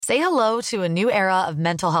Say hello to a new era of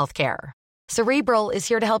mental health care. Cerebral is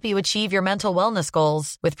here to help you achieve your mental wellness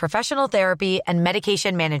goals with professional therapy and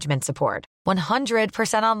medication management support.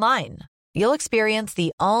 100% online. You'll experience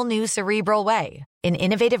the all-new Cerebral Way, an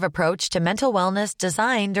innovative approach to mental wellness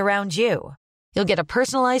designed around you. You'll get a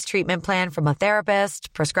personalized treatment plan from a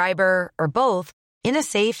therapist, prescriber, or both in a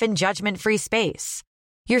safe and judgment-free space.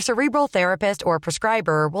 Your Cerebral therapist or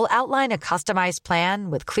prescriber will outline a customized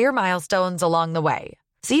plan with clear milestones along the way,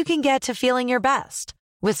 so you can get to feeling your best.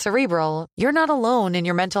 With Cerebral, you're not alone in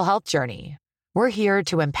your mental health journey. We're here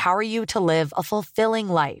to empower you to live a fulfilling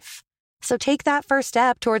life. So take that first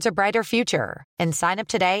step towards a brighter future and sign up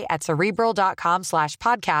today at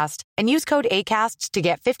Cerebral.com/podcast and use code ACAST to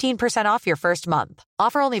get 15% off your first month.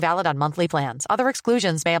 Offer only valid on monthly plans. Other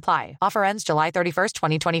exclusions may apply. Offer ends July 31st,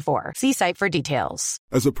 2024. See site for details.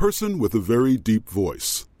 As a person with a very deep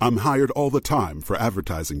voice, I'm hired all the time for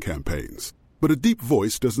advertising campaigns. But a deep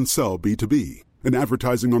voice doesn't sell B2B. And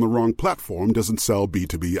advertising on the wrong platform doesn't sell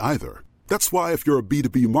B2B either. That's why if you're a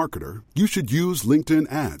B2B marketer, you should use LinkedIn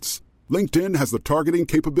ads. LinkedIn has the targeting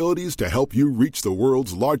capabilities to help you reach the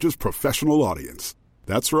world's largest professional audience.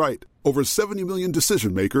 That's right, over 70 million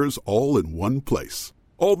decision makers all in one place.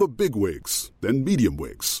 All the big wigs, then medium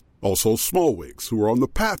wigs, also small wigs who are on the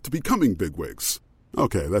path to becoming big wigs.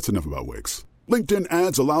 Okay, that's enough about wigs. LinkedIn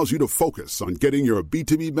ads allows you to focus on getting your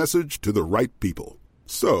B2B message to the right people.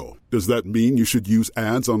 So, does that mean you should use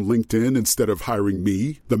ads on LinkedIn instead of hiring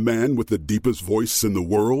me, the man with the deepest voice in the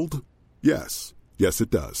world? Yes. Yes, it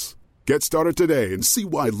does. Get started today and see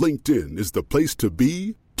why LinkedIn is the place to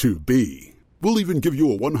be to be. We'll even give you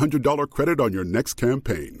a $100 credit on your next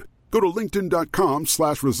campaign. Go to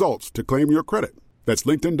linkedin.com/results to claim your credit. That's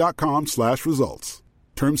linkedin.com/results.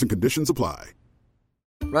 Terms and conditions apply.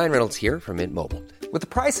 Ryan Reynolds here from Mint Mobile. With the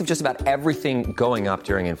price of just about everything going up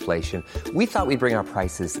during inflation, we thought we'd bring our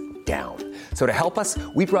prices down. So to help us,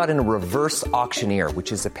 we brought in a reverse auctioneer,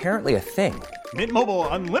 which is apparently a thing. Mint Mobile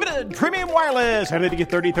Unlimited Premium Wireless. How to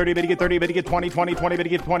get 30, 30, bit to get 30, bit to get 20, 20, 20, bit to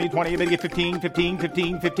get 20, 20, bit to get 15, 15,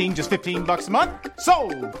 15, 15, just $15 a month?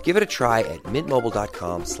 Sold! Give it a try at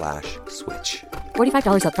mintmobile.com/switch.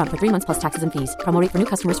 $45 up front for 3 months plus taxes and fees. Promo rate for new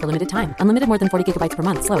customers for limited time. Unlimited more than 40 gigabytes per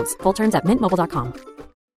month. Slows full terms at mintmobile.com.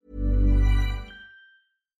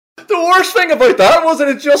 The worst thing about that was that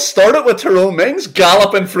it just started with Tyrone Mings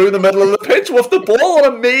galloping through the middle of the pitch with the ball on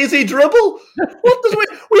a mazy dribble. What does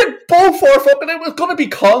we had ball for fucking, it was going to be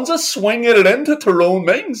Konza swinging it into Tyrone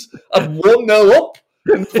Mings at 1-0 up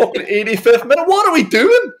in the fucking 85th minute. What are we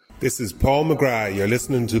doing? This is Paul McGrath. You're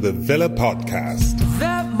listening to the Villa Podcast.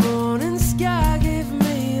 That morning sky gave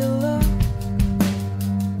me a look,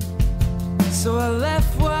 so I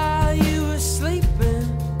left while you were sleeping.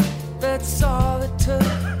 That's all it took.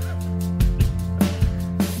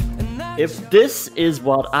 If this is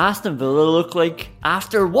what Aston Villa look like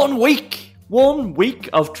after 1 week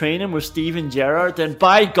of training with Steven Gerrard, then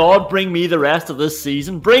by God, bring me the rest of this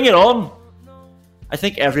season. Bring it on. I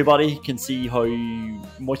think everybody can see how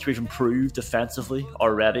much we've improved defensively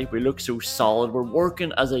already. We look so solid. We're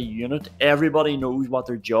working as a unit. Everybody knows what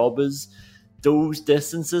their job is. Those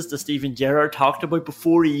distances that Steven Gerrard talked about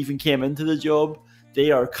before he even came into the job,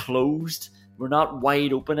 they are closed. We're not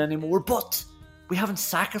wide open anymore, but we haven't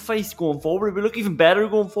sacrificed going forward. We look even better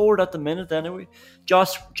going forward at the minute anyway.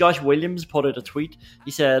 Josh Williams put out a tweet.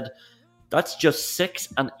 He said, that's just 6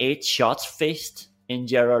 and 8 shots faced in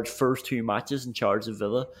Gerrard's first 2 matches in charge of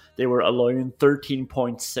Villa. They were allowing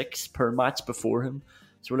 13.6 per match before him.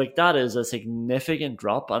 So we're like, that is a significant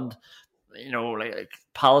drop. And, you know, like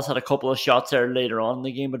Palace had a couple of shots there later on in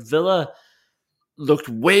the game, but Villa looked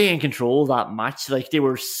way in control of that match. Like, they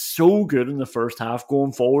were so good in the first half.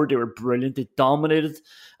 Going forward, they were brilliant. They dominated.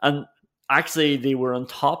 And actually, they were on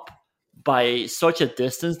top by such a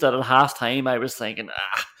distance that at halftime, I was thinking,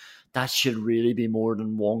 that should really be more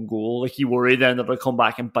than 1 goal. Like, you worry then that it'll come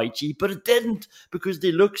back and bite you. But it didn't, because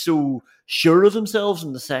they looked so sure of themselves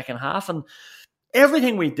in the second half. And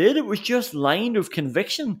everything we did, it was just lined with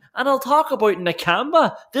conviction. And I'll talk about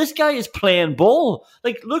Nakamba. This guy is playing ball.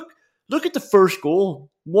 Like, look at the first goal,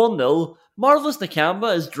 1-0. Marvelous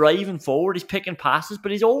Nakamba is driving forward. He's picking passes,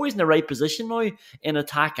 but he's always in the right position now in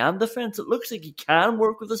attack and defence. It looks like he can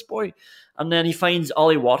work with this boy. And then he finds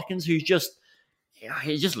Ollie Watkins, who's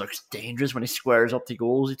he just looks dangerous when he squares up the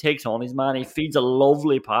goals. He takes on his man. He feeds a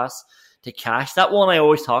lovely pass to Cash. That one I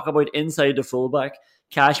always talk about, inside the fullback.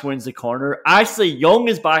 Cash wins the corner. Ashley Young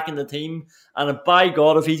is back in the team. And by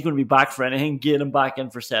God, if he's going to be back for anything, get him back in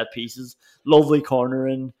for set pieces. Lovely corner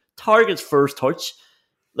in. Target's first touch.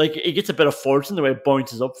 Like, he gets a bit of fortune the way it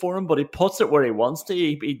bounces up for him, but he puts it where he wants to.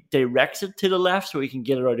 He directs it to the left so he can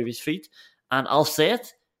get it out of his feet. And I'll say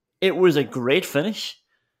it, It was a great finish.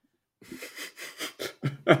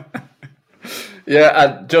 Yeah,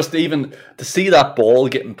 and just even to see that ball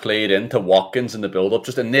getting played into Watkins in the build-up,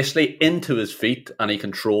 just initially into his feet, and he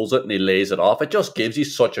controls it and he lays it off. It just gives you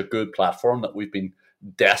such a good platform that we've been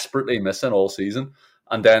desperately missing all season.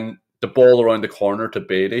 And then the ball around the corner to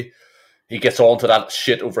Bailey, he gets onto that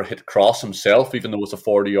shit overhit cross himself, even though it's a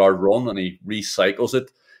 40-yard run, and he recycles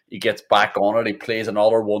it. He gets back on it, he plays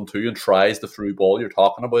another 1-2 and tries the through ball you're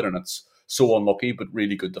talking about, and it's so unlucky, but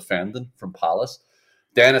really good defending from Palace.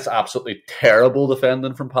 Then it's absolutely terrible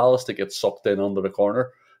defending from Palace to get sucked in under the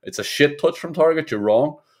corner. It's a shit touch from Target, you're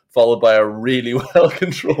wrong, followed by a really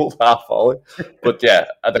well-controlled half volley. But yeah,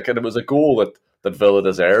 I think it was a goal that Villa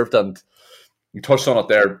deserved, and you touched on it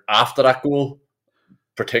there. After that goal,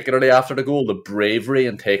 particularly after the goal, the bravery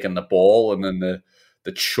in taking the ball, and then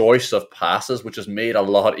the choice of passes, which is made a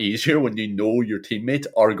lot easier when you know your teammates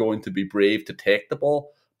are going to be brave to take the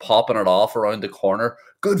ball, popping it off around the corner.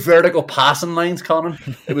 Good vertical passing lines, Conan.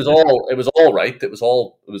 It was all right. It was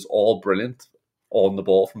all brilliant on the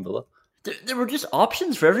ball from Villa. There were just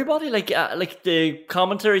options for everybody. Like the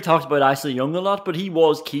commentary talked about Ashley Young a lot, but he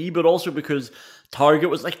was key. But also because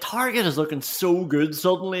Target is looking so good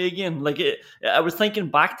suddenly again. I was thinking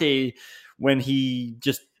back to when he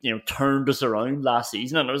just turned us around last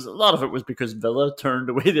season, and a lot of it was because Villa turned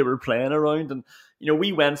the way they were playing around, and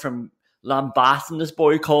we went from lambasting this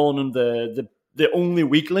boy, calling him the only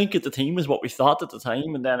weak link at the team is what we thought at the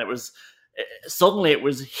time, and then it was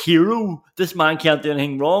hero. This man can't do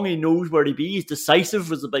anything wrong. He knows where to be. He's decisive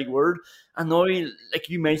was the big word. And now, like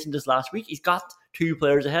you mentioned this last week, he's got two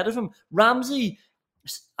players ahead of him. Ramsey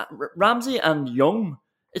and Young.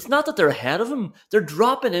 It's not that they're ahead of him. They're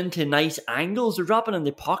dropping into nice angles. They're dropping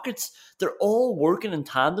into pockets. They're all working in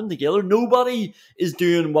tandem together. Nobody is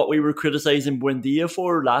doing what we were criticising Buendia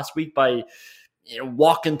for last week by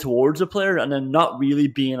walking towards a player and then not really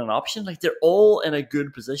being an option. Like, they're all in a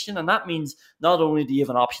good position, and that means not only do you have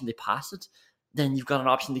an option to pass it, then you've got an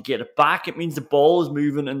option to get it back. It means the ball is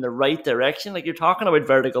moving in the right direction. Like, you're talking about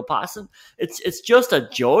vertical passing. It's just a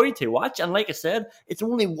joy to watch, and like I said, it's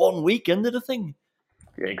only 1 week into the thing.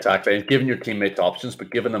 Yeah, exactly. And giving your teammates options,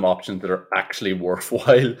 but giving them options that are actually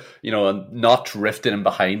worthwhile, and not drifting in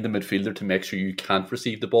behind the midfielder to make sure you can't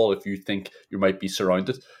receive the ball if you think you might be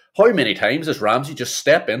surrounded. How many times does Ramsey just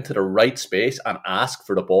step into the right space and ask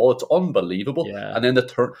for the ball? It's unbelievable. Yeah. And then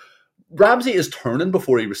Ramsey is turning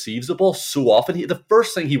before he receives the ball so often. The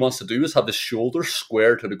first thing he wants to do is have his shoulders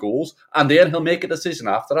square to the goals, and then he'll make a decision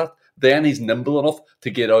after that. Then he's nimble enough to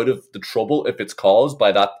get out of the trouble if it's caused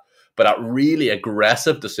by that really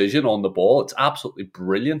aggressive decision on the ball. It's absolutely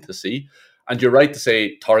brilliant to see. And you're right to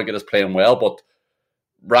say Target is playing well, but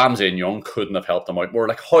Ramsey and Young couldn't have helped him out more.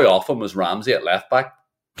 Like, how often was Ramsey at left back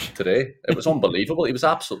today? It was unbelievable. He was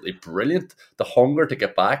absolutely brilliant. The hunger to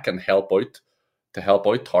get back and help out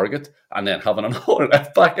Target, and then having another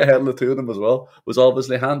left back ahead of the two of them as well was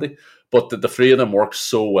obviously handy. But the three of them worked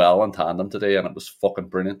so well in tandem today, and it was fucking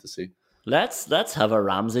brilliant to see. Let's have a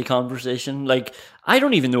Ramsey conversation. Like, I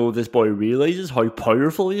don't even know if this boy realizes how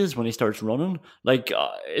powerful he is when he starts running. Like,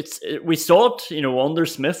 we saw it, under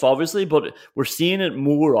Smith, obviously, but we're seeing it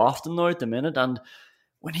more often now at the minute. And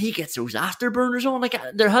when he gets those afterburners on, like,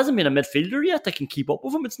 there hasn't been a midfielder yet that can keep up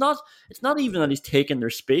with him. It's not even that he's taking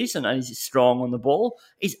their space and he's strong on the ball.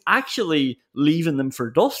 He's actually leaving them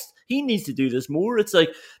for dust. He needs to do this more. It's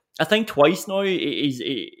like, I think twice now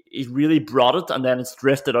he's really brought it, and then it's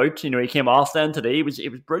drifted out. He came off then today. It was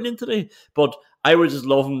brilliant today. But I would just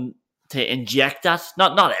love him to inject that.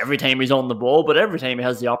 Not every time he's on the ball, but every time he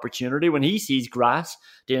has the opportunity. When he sees grass,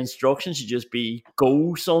 the instruction should just be,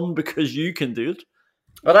 go, son, because you can do it.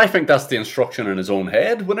 But I think that's the instruction in his own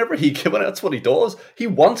head. That's what he does. He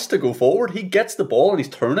wants to go forward. He gets the ball and he's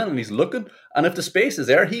turning and he's looking. And if the space is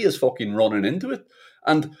there, he is fucking running into it.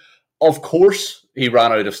 And of course, he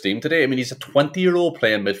ran out of steam today. I mean, he's a 20-year-old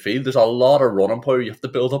playing midfield. There's a lot of running power you have to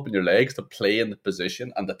build up in your legs to play in the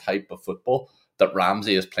position and the type of football that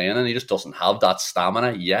Ramsey is playing, and he just doesn't have that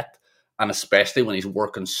stamina yet. And especially when he's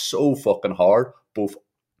working so fucking hard, both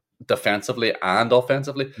defensively and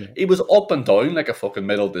offensively. Yeah. He was up and down like a fucking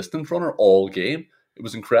middle distance runner all game. It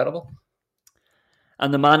was incredible.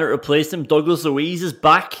 And the man that replaced him, Douglas Luiz, is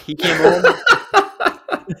back. He came on.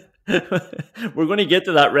 We're going to get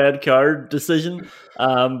to that red card decision,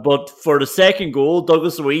 but for the second goal,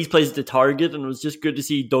 Douglas Luiz plays the target, and it was just good to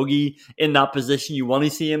see Dougie in that position you want to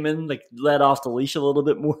see him in, like, let off the leash a little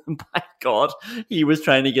bit more. And by God, he was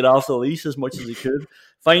trying to get off the leash as much as he could.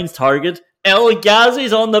 Finds target. El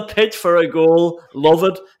Ghazi's on the pitch for a goal. Love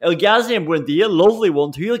it. El Ghazi and Buendia, lovely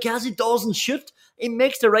 1-2. El Ghazi doesn't shoot. He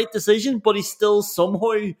makes the right decision, but he still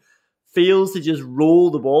somehow fails to just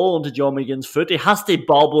roll the ball onto John McGinn's foot. He has to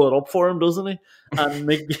bobble it up for him, doesn't he? And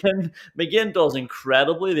McGinn does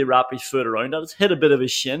incredibly. They wrap his foot around it. It's hit a bit of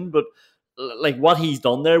his shin, but like what he's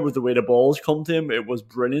done there with the way the ball's come to him, it was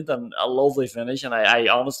brilliant and a lovely finish. And I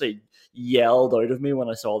honestly yelled out of me when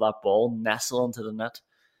I saw that ball nestle into the net.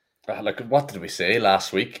 Like, what did we say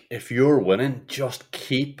last week? If you're winning, just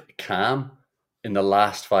keep calm in the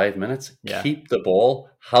last 5 minutes. Yeah. Keep the ball.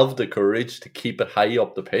 Have the courage to keep it high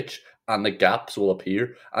up the pitch, and the gaps will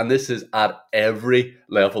appear. And this is at every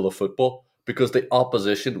level of football, because the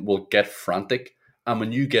opposition will get frantic. And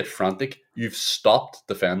when you get frantic, you've stopped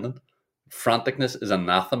defending. Franticness is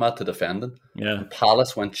anathema to defending. Yeah. And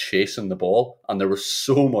Palace went chasing the ball, and there was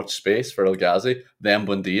so much space for El Ghazi, then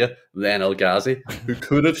Buendia, then El Ghazi, who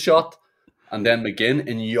could have shot, and then McGinn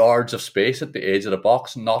in yards of space at the edge of the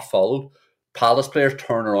box, not followed. Palace players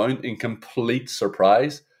turn around in complete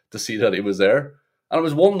surprise to see that he was there. And it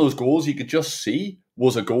was one of those goals you could just see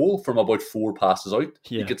was a goal from about 4 passes out.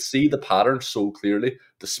 Yeah. You could see the pattern so clearly,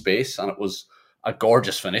 the space, and it was a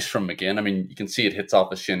gorgeous finish from McGinn. I mean, you can see it hits off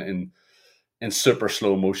the shin in super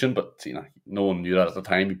slow motion, but no one knew that at the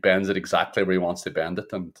time. He bends it exactly where he wants to bend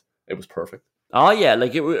it, and it was perfect. Oh yeah,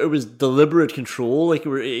 like it was deliberate control. Like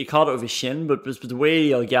he caught it with his shin, but the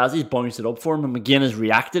way El Ghazi bounced it up for him, and McGinn has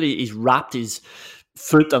reacted. He's wrapped his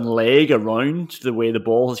foot and leg around the way the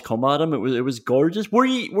ball has come at him. It was gorgeous. Were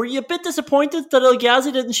you a bit disappointed that El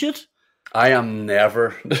Ghazi didn't shoot? I am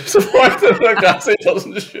never disappointed that El Ghazi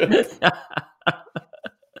doesn't shoot.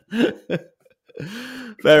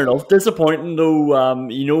 Fair enough. Disappointing though. I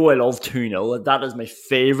love 2-0. That is my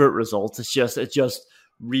favourite result. It just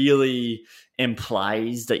really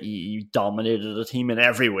implies that you dominated the team in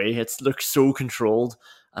every way. It looks so controlled,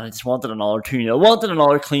 and I just wanted another 2-0. Wanted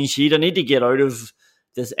another clean sheet. I need to get out of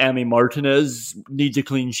this Emi Martinez needs a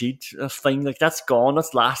clean sheet thing. Like, that's gone.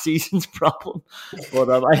 That's last season's problem. But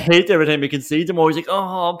I hate every time he concedes. I'm always like,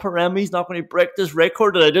 oh, Peremi's not going to break this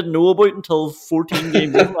record that I didn't know about until 14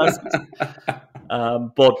 games in last season.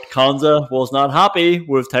 But Konza was not happy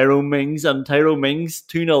with Tyrone Mings, and Tyrone Mings,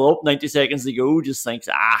 2-0 up, 90 seconds to go, just thinks,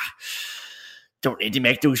 don't need to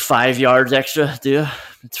make those 5 yards extra, do you?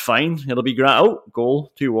 It's fine. It'll be great. Oh,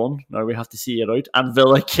 goal, 2-1. Now we have to see it out. And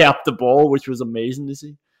Villa kept the ball, which was amazing to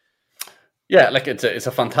see. Yeah, like it's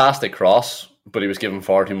a fantastic cross, but he was given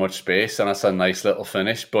far too much space, and it's a nice little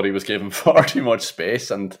finish, but he was given far too much space,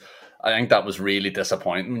 and I think that was really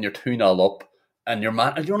disappointing when you're 2-0 up, and you're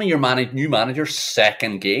only your new manager's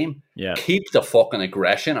second game. Yeah. Keep the fucking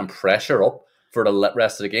aggression and pressure up for the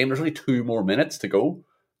rest of the game. There's only 2 more minutes to go.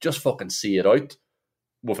 Just fucking see it out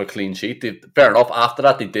with a clean sheet. Fair enough, after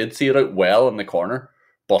that, they did see it out well in the corner,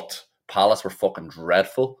 but Palace were fucking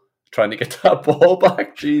dreadful trying to get that ball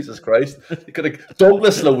back. Jesus Christ. They could have,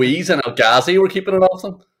 Douglas Luiz and El Ghazi were keeping it off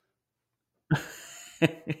them.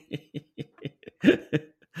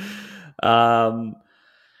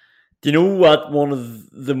 Do you know what one of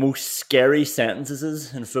the most scary sentences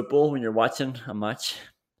is in football when you're watching a match?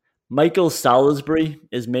 Michael Salisbury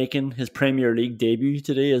is making his Premier League debut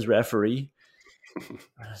today as referee.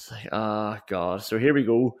 It's like, oh, God. So here we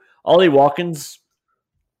go. Ollie Watkins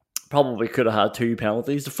probably could have had 2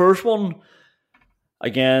 penalties. The first one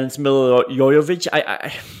against Milivojevic,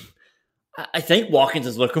 I think Watkins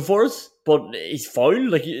is looking for us, but he's foul.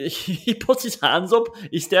 Like, he puts his hands up,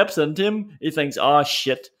 he steps into him, he thinks, oh,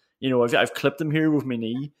 shit. I've clipped him here with my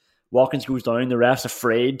knee. Watkins goes down, the ref's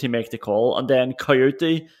afraid to make the call, and then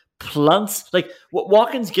Coyote plants,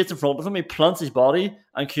 Watkins gets in front of him, he plants his body,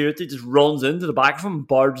 and Coyote just runs into the back of him and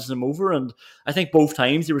barges him over. And I think both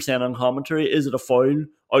times they were saying on commentary, is it a foul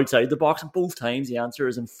outside the box? And both times the answer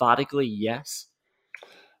is emphatically yes.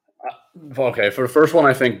 Okay, for the first one,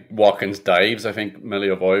 I think Watkins dives. I think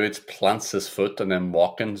Milivojevic plants his foot, and then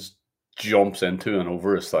Watkins jumps into and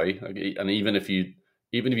over his thigh. And even if you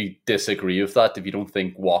disagree with that, if you don't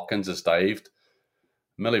think Watkins has dived,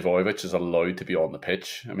 Milivojevic is allowed to be on the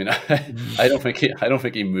pitch. I mean, I don't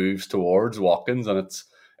think he moves towards Watkins, and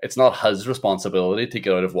it's not his responsibility to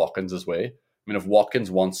get out of Watkins' way. I mean, if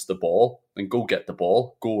Watkins wants the ball, then go get the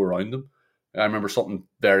ball, go around him. I remember something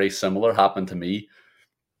very similar happened to me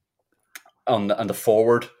on the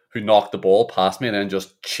forward who knocked the ball past me and then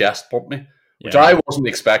just chest bumped me, which I wasn't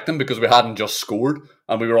expecting because we hadn't just scored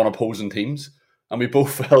and we were on opposing teams. And we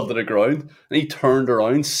both fell to the ground. And he turned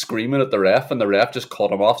around screaming at the ref. And the ref just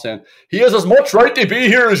cut him off saying, he has as much right to be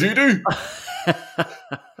here as you do. I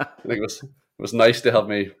think it was nice to have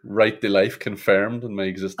my right to life confirmed and my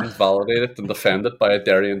existence validated and defended by a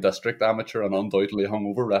Darien District amateur and undoubtedly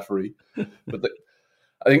hungover referee. But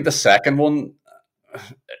I think the second one,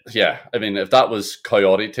 Yeah, I mean, if that was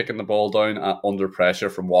Coyote taking the ball down under pressure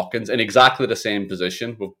from Watkins in exactly the same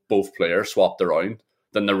position with both players swapped around,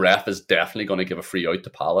 then the ref is definitely going to give a free out to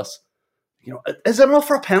Palace. Is it enough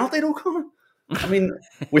for a penalty, though, Connor? I mean,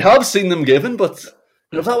 we have seen them given, but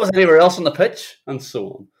if that was anywhere else on the pitch, and so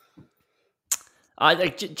on. I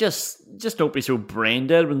like just don't be so brain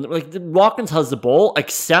dead when Watkins has the ball,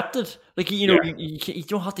 accept it. You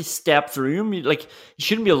don't have to step through him. You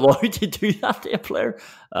shouldn't be allowed to do that to a player.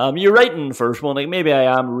 You're right in the first one. Maybe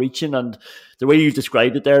I am reaching, and the way you've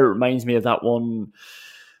described it there reminds me of that one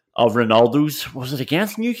of Ronaldo's. Was it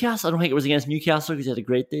against Newcastle? I don't think it was against Newcastle because he had a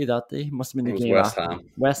great day that day. It must have been the game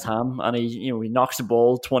West Ham, and he knocks the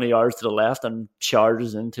ball 20 yards to the left and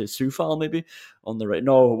charges into Soufal maybe on the right.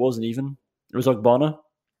 No, it wasn't even. It was Ogbonna,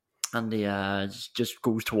 and he just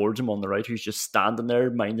goes towards him on the right, who's just standing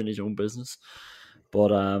there minding his own business.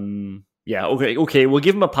 But okay, we'll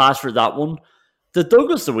give him a pass for that one. The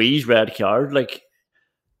Douglas Luiz red card,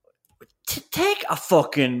 take a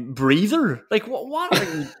fucking breather. What are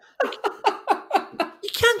you? You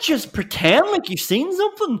can't just pretend like you've seen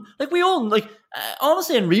something. We all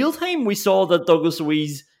honestly in real time we saw that Douglas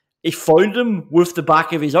Luiz. He fouled him with the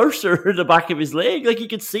back of his arse or the back of his leg. You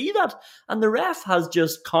could see that. And the ref has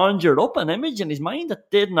just conjured up an image in his mind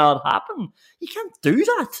that did not happen. You can't do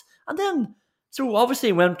that. And then, so obviously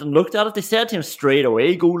he went and looked at it. They said to him straight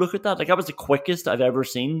away, go look at that. That was the quickest I've ever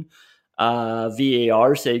seen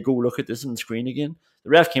VAR say, go look at this on the screen again.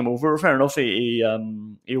 The ref came over. Fair enough, he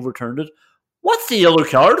overturned it. What's the yellow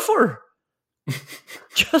card for?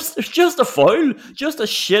 just a foul, just a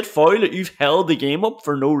shit foul that you've held the game up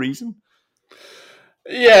for no reason.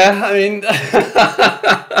 Yeah, I mean,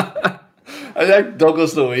 I think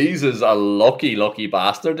Douglas Luiz is a lucky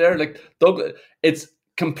bastard there. It's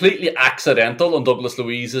completely accidental on Douglas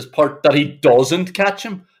Luiz's part that he doesn't catch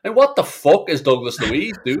him. And what the fuck is Douglas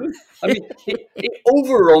Luiz doing? I mean, he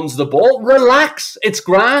overruns the ball. Relax, it's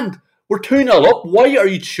grand. We're 2-0 up. Why are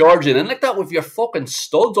you charging in like that with your fucking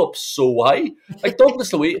studs up so high?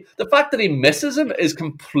 Douglas Luiz, the fact that he misses him is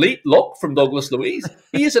complete luck from Douglas Luiz.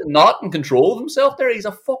 He is not in control of himself there. He's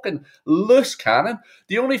a fucking loose cannon.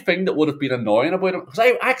 The only thing that would have been annoying about him, because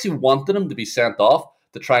I actually wanted him to be sent off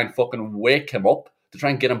to try and fucking wake him up, to try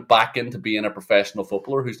and get him back into being a professional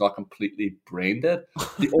footballer who's not completely brain dead.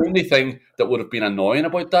 The only thing that would have been annoying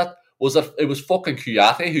about that was that it was fucking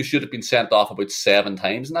Kouyaté who should have been sent off about 7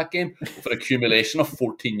 times in that game with an accumulation of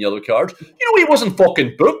 14 yellow cards. He wasn't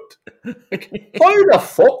fucking booked. How the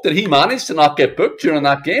fuck did he manage to not get booked during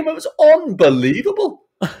that game? It was unbelievable.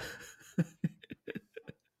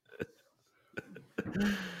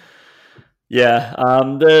 Yeah,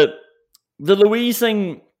 the Luiz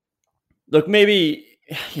thing. Look, maybe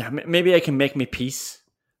I can make me peace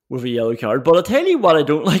with a yellow card, but I'll tell you what I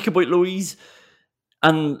don't like about Luiz.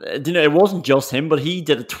 And it wasn't just him, but he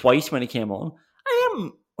did it twice when he came on. I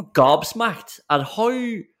am gobsmacked at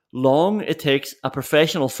how long it takes a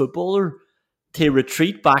professional footballer to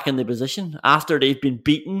retreat back in the position after they've been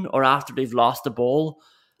beaten or after they've lost the ball.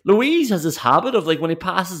 Luiz has this habit of when he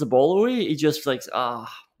passes the ball away, he just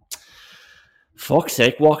fuck's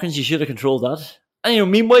sake, Watkins, you should have controlled that. And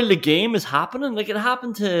meanwhile the game is happening. It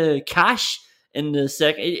happened to Cash in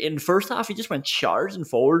the first half. He just went charging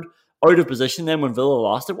forward, out of position then when Villa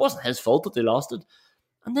lost it. It wasn't his fault that they lost it.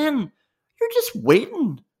 And then you're just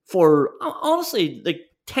waiting for, honestly,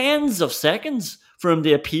 tens of seconds for him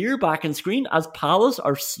to appear back on screen as Palace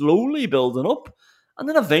are slowly building up. And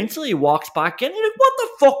then eventually he walks back in. You're like, what the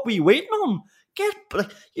fuck were you waiting on?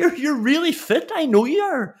 You're really fit. I know you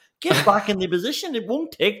are. Get back in the position. It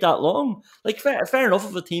won't take that long. Fair enough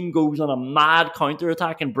if a team goes on a mad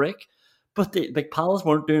counter-attack and break. But Palace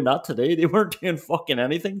weren't doing that today. They weren't doing fucking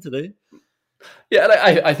anything today.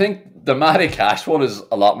 Yeah, I think the Matty Cash one is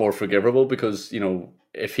a lot more forgivable because,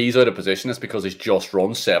 if he's out of position, it's because he's just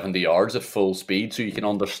run 70 yards at full speed. So you can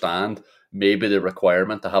understand maybe the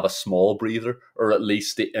requirement to have a small breather or at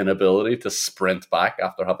least the inability to sprint back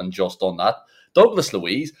after having just done that. Douglas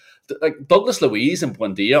Luiz and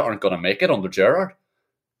Buendia aren't going to make it under Gerrard.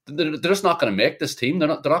 They're just not going to make this team. They're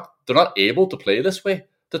not able to play this way.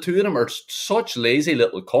 The two of them are such lazy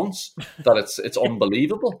little cunts that it's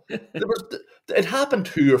unbelievable. It happened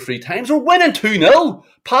 2 or 3 times. We're winning 2-0.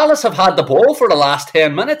 Palace have had the ball for the last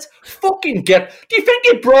 10 minutes. Do you think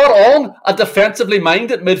you brought on a defensively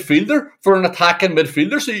minded midfielder for an attacking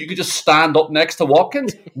midfielder so you could just stand up next to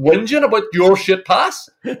Watkins whinging about your shit pass?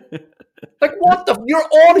 What the? You're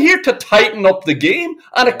on here to tighten up the game,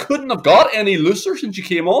 and it couldn't have got any looser since you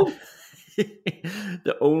came on.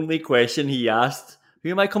 The only question he asked,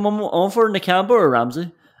 who am I coming on for, Nakamba or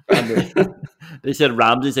Ramsey? And they said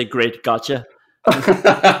Ramsey. Said, great, gotcha.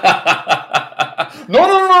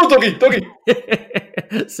 No, Dougie.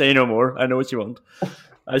 Say no more. I know what you want.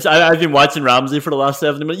 I've been watching Ramsey for the last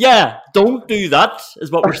 70 minutes. Yeah, don't do that,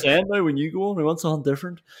 is what we're saying now when you go on. We want something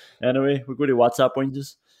different. Anyway, we'll go to WhatsApp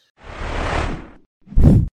whinges.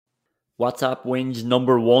 WhatsApp whinge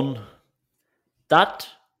number 1. That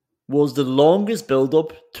was the longest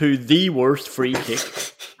build-up to the worst free kick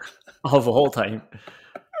of all time.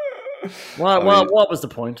 What was the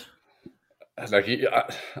point? Like,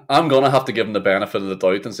 I'm going to have to give him the benefit of the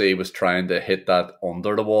doubt and say he was trying to hit that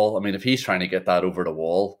under the wall. I mean, if he's trying to get that over the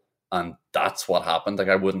wall and that's what happened, like,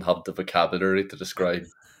 I wouldn't have the vocabulary to describe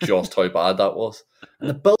just how bad that was. And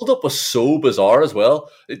the build-up was so bizarre as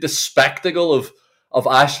well. The spectacle of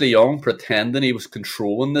Ashley Young pretending he was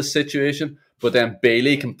controlling this situation, but then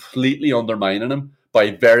Bailey completely undermining him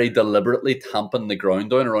by very deliberately tamping the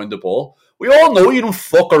ground down around the ball. We all know you don't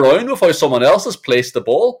fuck around with how someone else has placed the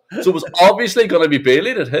ball. So it was obviously going to be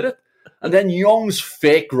Bailey that hit it. And then Young's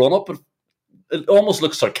fake run-up, it almost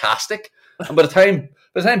looks sarcastic. And by the time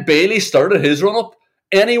Bailey started his run-up,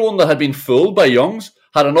 anyone that had been fooled by Young's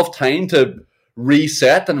had enough time to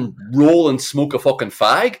reset and roll and smoke a fucking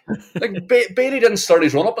fag. Like, Bailey didn't start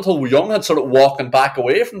his run-up until Young had started walking back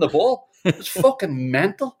away from the ball. It was fucking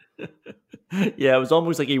mental. Yeah, it was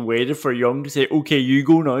almost like he waited for Young to say, okay, you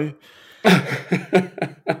go now.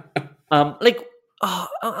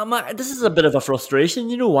 This is a bit of a frustration,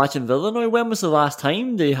 watching Villa now. When was the last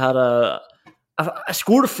time they had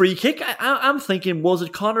scored a free kick? I'm thinking, was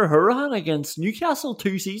it Conor Hourihane against Newcastle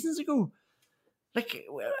 2 seasons ago? Like,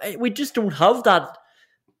 we just don't have that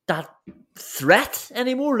threat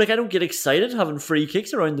anymore. Like, I don't get excited having free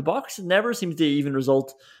kicks around the box. It never seems to even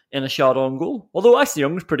result in a shot on goal. Although Ashley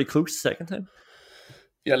Young was pretty close the second time.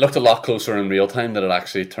 Yeah, it looked a lot closer in real time than it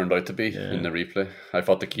actually turned out to be in the replay. I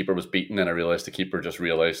thought the keeper was beaten, and I realised the keeper just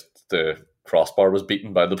realised the crossbar was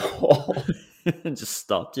beaten by the ball. And just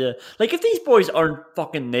stopped, yeah. Like, if these boys aren't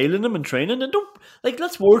fucking nailing them in training, then don't, like,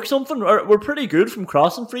 let's work something. We're pretty good from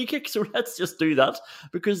crossing free kicks, so let's just do that.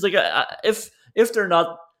 Because, like, if they're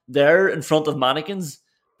not there in front of mannequins,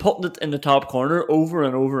 putting it in the top corner over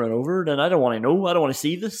and over and over, then I don't want to know. I don't want to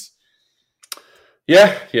see this.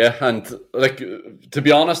 Yeah, and, like, to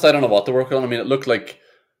be honest, I don't know what to work on. I mean, it looked like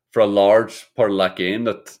for a large part of that game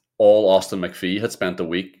that all Austin McPhee had spent the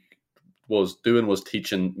week was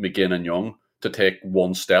teaching McGinn and Young to take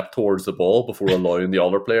one step towards the ball before allowing the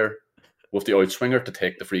other player with the outswinger to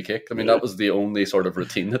take the free kick. I mean, that was the only sort of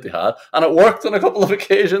routine that they had. And it worked on a couple of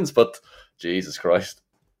occasions, but Jesus Christ.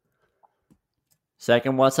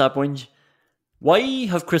 Second WhatsApp whinge. Why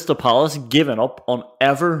have Crystal Palace given up on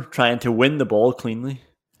ever trying to win the ball cleanly?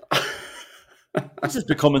 This is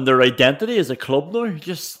becoming their identity as a club now.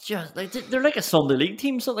 Just like they're like a Sunday League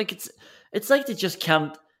team. So like it's like they just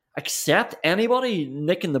can't accept anybody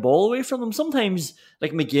nicking the ball away from them. Sometimes,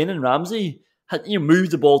 like McGinn and Ramsey had moved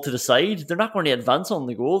the ball to the side. They're not going to advance on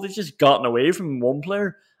the goal. They've just gotten away from one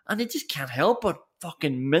player, and they just can't help but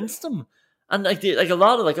fucking mince them. And a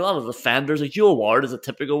lot of defenders, like Joe Ward is a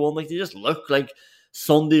typical one. Like, they just look like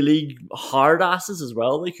Sunday League hard asses as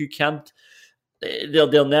well. Like, who can't,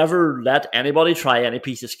 they'll never let anybody try any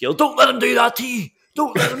piece of skill. Don't let him do that to you.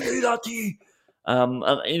 Don't let him do that to you.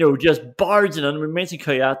 And just barging in. We mentioned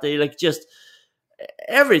Kouyaté, like, just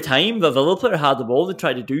every time the Villa player had the ball, they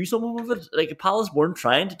tried to do something with it. Like, Palace weren't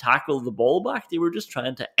trying to tackle the ball back; they were just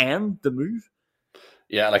trying to end the move.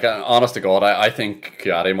 Yeah, like, honest to God, I think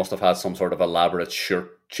Kouyaté must have had some sort of elaborate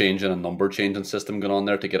shirt changing and number changing system going on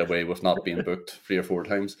there to get away with not being booked 3 or 4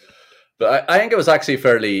 times. But I think it was actually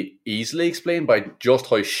fairly easily explained by just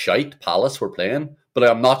how shite Palace were playing. But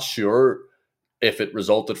I'm not sure if it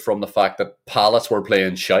resulted from the fact that Palace were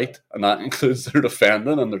playing shite, and that includes their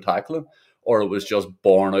defending and their tackling, or it was just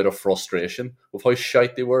born out of frustration with how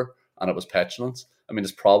shite they were, and it was petulance. I mean,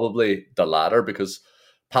 it's probably the latter, because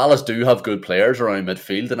Palace do have good players around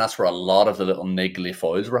midfield, and that's where a lot of the little niggly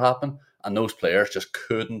fouls were happening. And those players just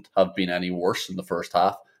couldn't have been any worse in the first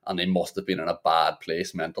half, and they must have been in a bad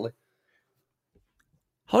place mentally.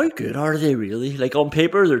 How good are they really? Like, on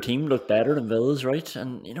paper, their team looked better than Villa's, right?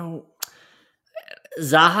 And,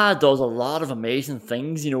 Zaha does a lot of amazing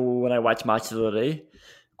things, when I watch Match of the Day,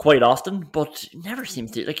 quite often, but never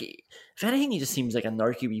seems to, like, if anything, he just seems like a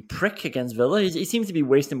narky wee prick against Villa. He seems to be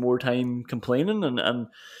wasting more time complaining and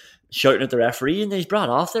shouting at the referee, and he's brought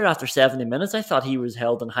off there after 70 minutes. I thought he was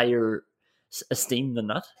held in higher esteem than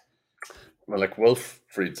that. Well, like,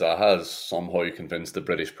 Wilfried Zaha has somehow convinced the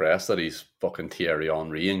British press that he's fucking Thierry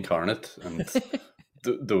Henry incarnate, and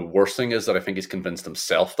the worst thing is that I think he's convinced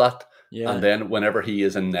himself that. Yeah. And then whenever he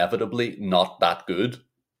is inevitably not that good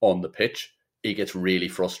on the pitch, he gets really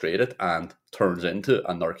frustrated and turns into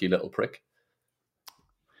a narky little prick.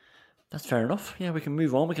 That's fair enough. Yeah, we can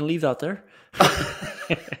move on. We can leave that there.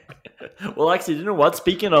 Well, actually, you know what?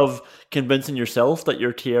 Speaking of convincing yourself that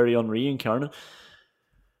you're Thierry Henry incarnate,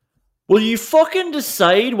 will you fucking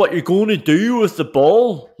decide what you're going to do with the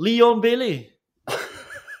ball, Leon Bailey?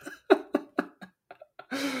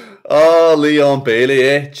 Oh, Leon Bailey,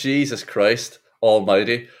 eh? Jesus Christ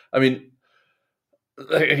almighty. I mean,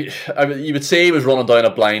 you would say he was running down a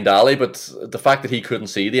blind alley, but the fact that he couldn't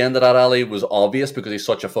see the end of that alley was obvious because he's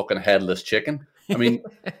such a fucking headless chicken. I mean,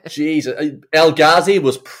 Jesus. El Ghazi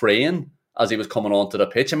was praying as he was coming onto the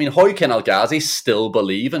pitch. I mean, how can El Ghazi still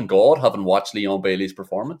believe in God having watched Leon Bailey's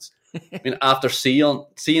performance? I mean, after seeing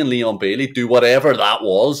Leon Bailey do whatever that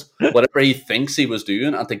was, whatever he thinks he was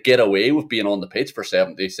doing, and to get away with being on the pitch for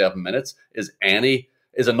 77 minutes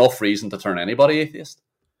is enough reason to turn anybody atheist.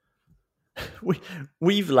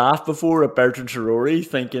 We've laughed before at Bertrand Traore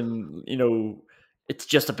thinking, you know, it's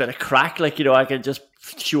just a bit of crack, like, you know, I can just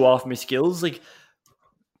show off my skills. Like,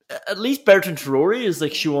 at least Bertrand Traore is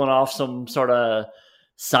like showing off some sort of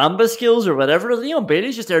samba skills or whatever. Leon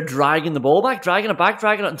Bailey's just there dragging the ball back, dragging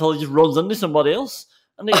it until he just runs into somebody else.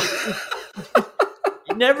 And he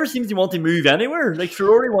never seems to want to move anywhere. Like,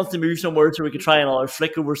 Traore wants to move somewhere so he could try another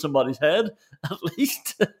flick over somebody's head, at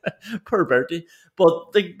least. Poor Bertie.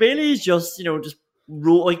 But like, Bailey's just, you know, just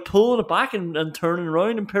pulling it back and turning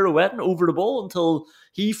around and pirouetting over the ball until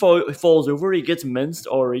he falls over, he gets minced,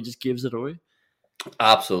 or he just gives it away.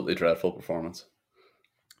 Absolutely dreadful performance.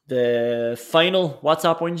 The final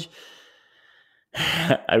WhatsApp whinge.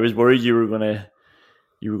 I was worried you were gonna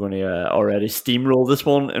already steamroll this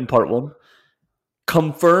one in part one.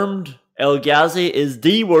 Confirmed, El Ghazi is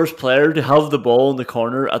the worst player to have the ball in the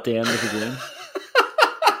corner at the end of the game.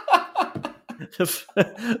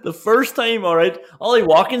 The first time, all right, Ollie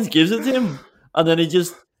Watkins gives it to him, and then he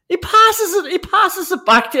passes it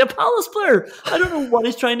back to a Palace player. I don't know what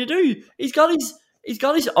he's trying to do. He's got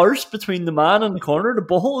his arse between the man and the corner. The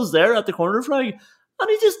ball is there at the corner flag, and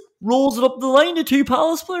he just rolls it up the line to two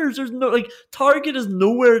Palace players. There's no, like, target is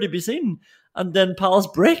nowhere to be seen. And then Palace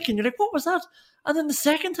break, and you're like, what was that? And then the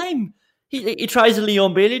second time, he tries a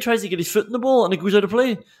Leon Bailey, tries to get his foot in the ball, and it goes out of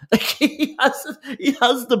play. Like, he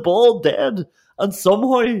has the ball dead, and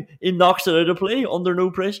somehow he knocks it out of play under no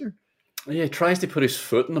pressure. Yeah, he tries to put his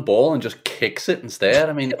foot in the ball and just kicks it instead.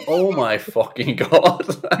 I mean, oh my fucking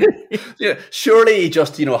God. Yeah, surely he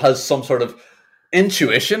just, you know, has some sort of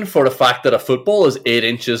intuition for the fact that a football is 8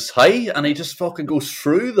 inches high, and he just fucking goes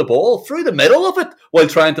through the ball, through the middle of it, while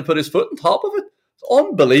trying to put his foot on top of it. It's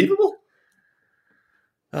unbelievable.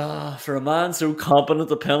 For a man so competent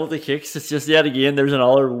at penalty kicks, it's just yet again there's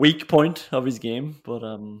another weak point of his game. But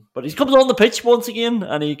he comes on the pitch once again,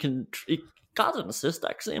 and he got an assist.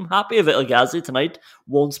 Actually, I'm happy of El Ghazi tonight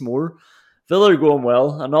once more. Villa are going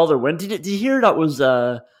well. Another win. Did you hear that was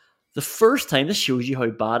the first time? This shows you how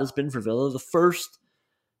bad it's been for Villa. The first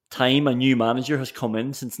time a new manager has come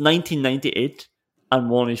in since 1998 and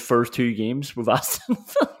won his first 2 games with Aston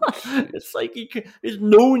Villa. It's like there's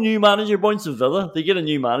no new manager points in Villa. They get a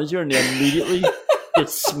new manager and they immediately get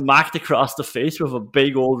smacked across the face with a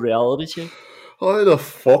big old reality check. How the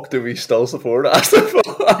fuck do we still support Aston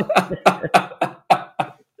Villa?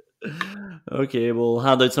 Okay, we'll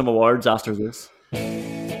hand out some awards after this.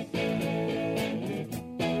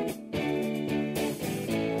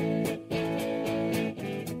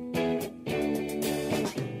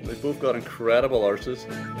 Both got incredible arses.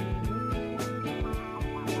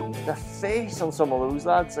 The face on some of those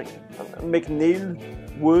lads, like McNeil,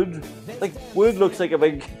 Wood. Like, Wood looks like a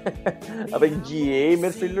big GA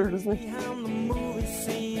midfielder, doesn't he?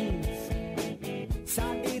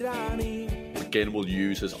 McGinn will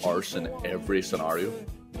use his arse in every scenario.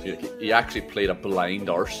 He actually played a blind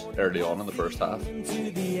arse early on in the first half.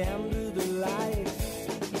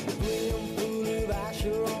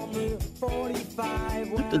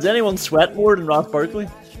 Does anyone sweat more than Ross Barkley?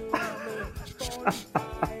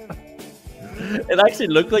 It actually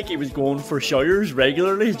looked like he was going for showers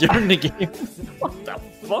regularly during the game. What the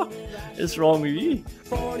fuck is wrong with you?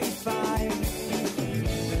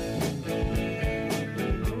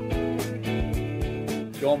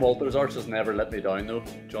 John Walter's arse has never let me down, though.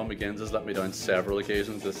 John McGinn's has let me down several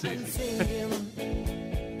occasions this season.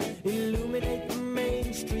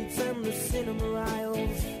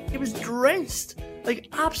 He was drenched, like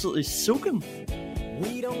absolutely soaking.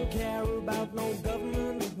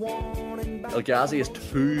 El Ghazi is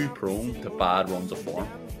too prone to bad runs of form.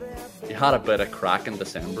 He had a bit of crack in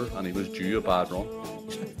December and he was due a bad run.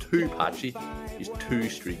 He's too patchy, he's too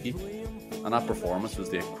streaky. And that performance was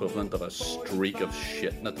the equivalent of a streak of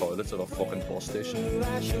shit in the toilets of a fucking bus station.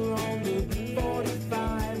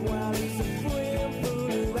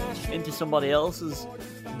 Into somebody else's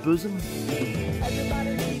bosom.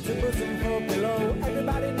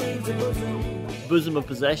 Bosom of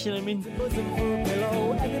possession, I mean.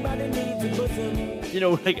 You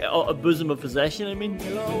know, like a bosom of possession, I mean.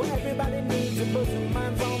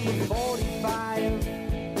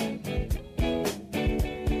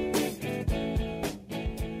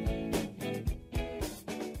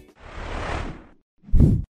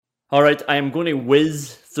 Alright, I am going to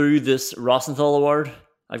whiz through this Rosenthal Award.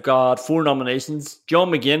 I've got 4 nominations. John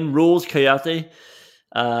McGinn, Rolls Coyote.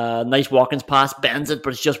 Nice Watkins pass, bends it,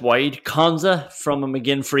 but it's just wide. Konza from a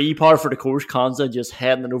McGinn free, par for the course. Konza just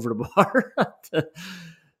heading it over the bar.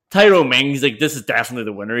 Tyrone Mings, like, this is definitely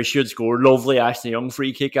the winner. He should score. Lovely Ashley Young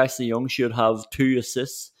free kick. Ashley Young should have 2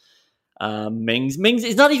 assists. Mings,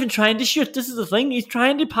 he's not even trying to shoot. This is the thing. He's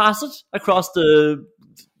trying to pass it across the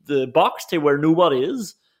box to where nobody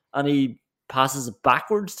is, and he passes it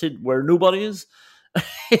backwards to where nobody is.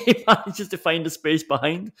 He manages to find a space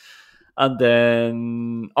behind. And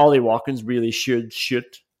then Ollie Watkins really should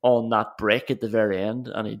shoot on that break at the very end,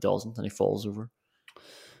 and he doesn't, and he falls over.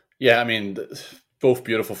 Yeah, I mean, both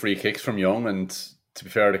beautiful free kicks from Young, and to be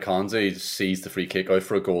fair to Konza, he just sees the free kick out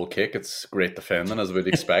for a goal kick. It's great defending, as we'd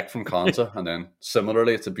expect from Konza. And then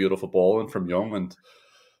similarly, it's a beautiful ball in from Young, and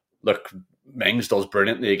look, Mings does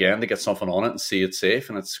brilliantly again to get something on it and see it safe,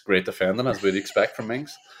 and it's great defending, as we'd expect from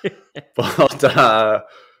Mings. But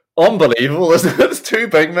unbelievable, isn't it? It's 2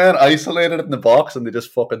 big men isolated in the box, and they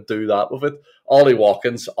just fucking do that with it. Ollie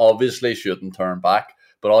Watkins obviously shouldn't turn back,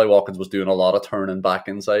 but Ollie Watkins was doing a lot of turning back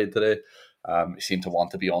inside today. He seemed to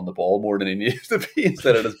want to be on the ball more than he needed to be,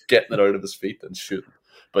 instead of just getting it out of his feet and shooting.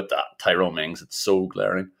 But Tyrone Mings, it's so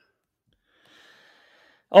glaring.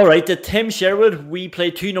 All right, the Tim Sherwood, we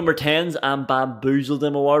played 2 number 10s and bamboozled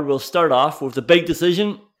him award. We'll start off with the big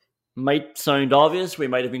decision. Might sound obvious. We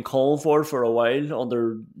might have been calling for a while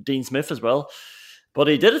under Dean Smith as well. But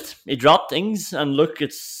he did it. He dropped things. And look,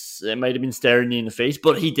 it might have been staring you in the face,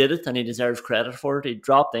 but he did it and he deserves credit for it. He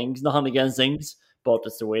dropped things, nothing against things, but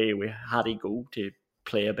it's the way we had to go to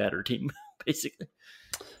play a better team, basically.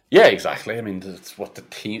 Yeah, exactly. I mean, it's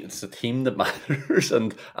the team that matters,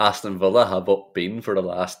 and Aston Villa have been for the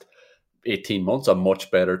last 18 months a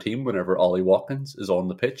much better team whenever Ollie Watkins is on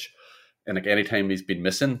the pitch. And like, anytime he's been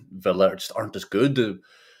missing, Villa just aren't as good.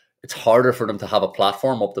 It's harder for them to have a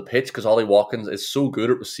platform up the pitch because Ollie Watkins is so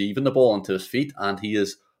good at receiving the ball onto his feet, and he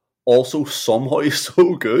is also somehow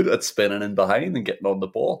so good at spinning in behind and getting on the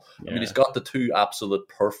ball. Yeah. I mean, he's got the 2 absolute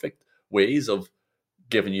perfect ways of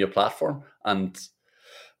giving you a platform, and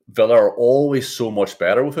Villa are always so much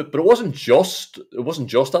better with it. But it wasn't just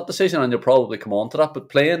that decision, and you'll probably come on to that. But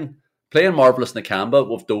playing Marvellous Nakamba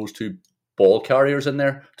with those 2 ball carriers in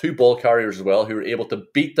there, 2 ball carriers as well, who were able to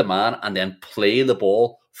beat the man and then play the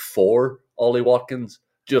ball for Ollie Watkins,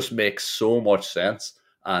 just makes so much sense.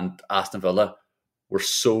 And Aston Villa were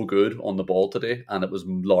so good on the ball today, and it was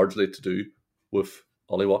largely to do with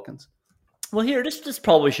Ollie Watkins. Well, here, this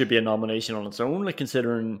probably should be a nomination on its own, like,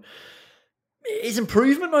 considering his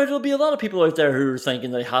improvement. Now, there'll be a lot of people out there who are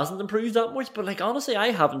thinking that he hasn't improved that much, but like, honestly,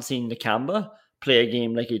 I haven't seen Nakamba play a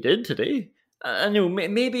game like he did today. I know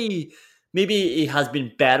maybe he has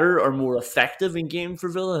been better or more effective in game for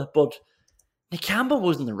Villa, but Nakamba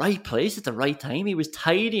was in the right place at the right time. He was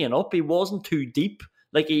tidying up. He wasn't too deep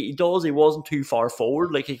like he does. He wasn't too far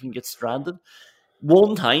forward like he can get stranded.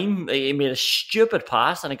 One time, he made a stupid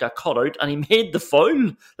pass and it got cut out, and he made the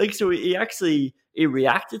foul. Like, so he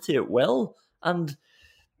reacted to it well. And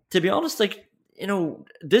to be honest, like, you know,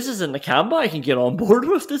 this is a Nakamba I can get on board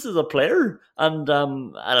with. This is a player, and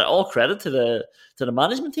all credit to the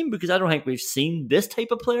management team, because I don't think we've seen this type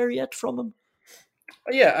of player yet from him.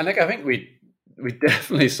 Yeah, and like, I think we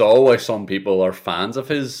definitely saw why some people are fans of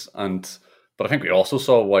his, but I think we also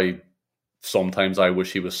saw why sometimes I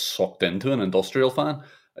wish he was sucked into an Industrial fan.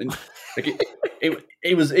 And like,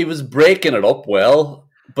 he was breaking it up well.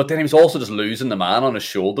 But then he was also just losing the man on his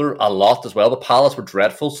shoulder a lot as well. The Palace were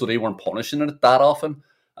dreadful, so they weren't punishing it that often.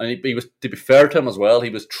 And he was, to be fair to him as well, he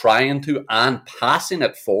was trying to and passing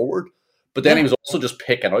it forward. But then he was also just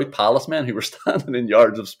picking out Palace men who were standing in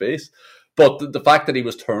yards of space. But the fact that he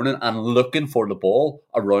was turning and looking for the ball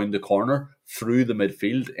around the corner through the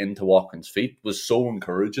midfield into Watkins' feet was so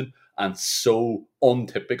encouraging and so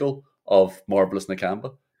untypical of Marvellous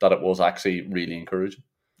Nakamba that it was actually really encouraging.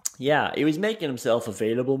 Yeah, he was making himself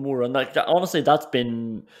available more, and honestly, that's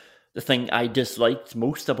been the thing I disliked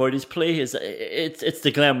most about his play. Is it's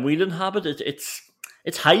the Glenn Whelan habit.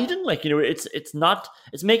 it's hiding. Like,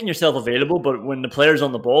 it's making yourself available, but when the player's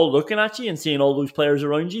on the ball looking at you and seeing all those players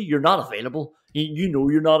around you, you're not available. You know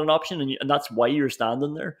you're not an option, and that's why you're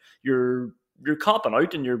standing there. You're copping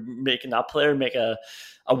out, and you're making that player make a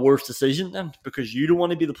worse decision then, because you don't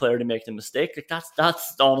want to be the player to make the mistake. Like,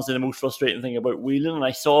 that's honestly the most frustrating thing about Whelan, and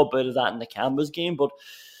I saw a bit of that in Nakamba's game, but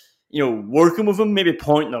working with him, maybe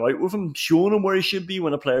pointing it out with him, showing him where he should be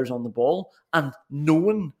when a player's on the ball, and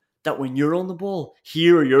knowing that when you're on the ball,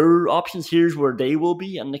 here are your options, here's where they will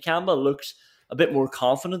be. And Nakamba looks a bit more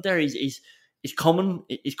confident there. He's coming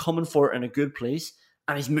for it in a good place,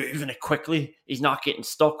 and he's moving it quickly. He's not getting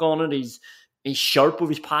stuck on it. He's sharp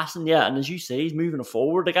with his passing, yeah. And as you say, he's moving it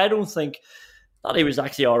forward. Like, I thought he was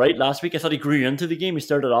actually all right last week. I thought he grew into the game. He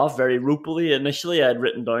started off very ropily. Initially, I had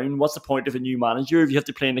written down, what's the point of a new manager if you have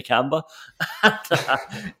to play Nakamba?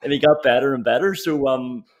 And he got better and better.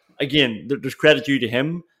 So, again, there's credit due to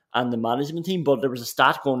him and the management team, but there was a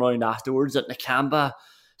stat going around afterwards that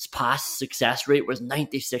Nakamba's pass success rate was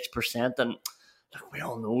 96%, and we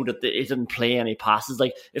all know that he didn't play any passes.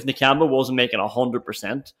 Like, if Nakamba wasn't making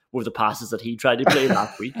 100% with the passes that he tried to play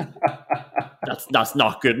last week, that's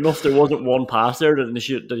not good enough. There wasn't one pass there that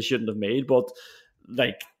he shouldn't have made, but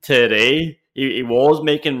like today, he was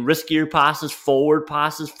making riskier passes, forward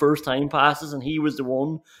passes, first-time passes, and he was the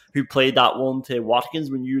one who played that one to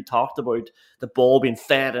Watkins when you talked about the ball being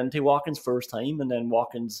fed into Watkins first time, and then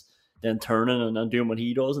Watkins then turning and doing what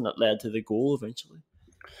he does, and that led to the goal eventually.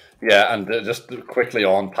 Yeah, and just quickly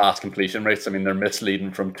on pass completion rates, I mean, they're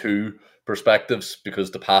misleading from two perspectives,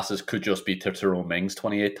 because the passes could just be to Tyrone Mings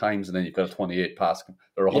 28 times, and then you've got a 28 pass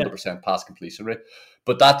or 100% pass completion rate.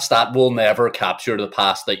 But that stat will never capture the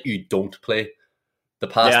pass that you don't play, the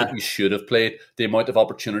pass that you should have played, the amount of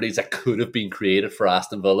opportunities that could have been created for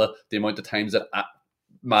Aston Villa, the amount of times that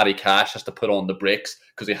Matty Cash has to put on the brakes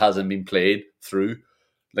because he hasn't been played through.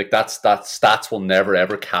 Like, that stats will never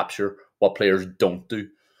ever capture what players don't do.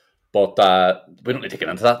 But we don't need to get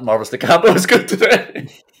into that. Marvelous Nakamba was good today.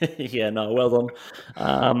 Yeah, no, well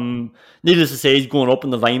done. Needless to say, he's going up in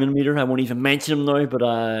the Vyman meter. I won't even mention him now,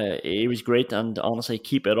 but he was great. And honestly,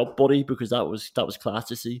 keep it up, buddy, because that was class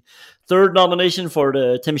to see. Third nomination for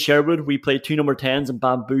the Tim Sherwood. We played 2 number 10s and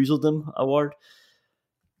bamboozled them award.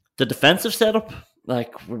 The defensive setup,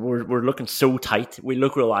 like, we're looking so tight. We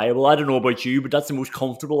look reliable. I don't know about you, but that's the most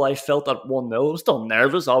comfortable I felt at 1-0. I was still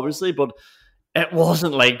nervous, obviously, but it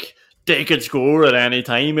wasn't like they could score at any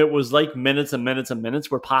time. It was like minutes and minutes and minutes.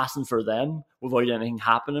 We're passing for them without anything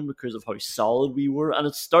happening because of how solid we were. And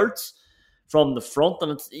it starts from the front,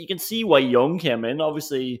 and you can see why Young came in.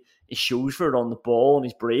 Obviously, he shows for it on the ball, and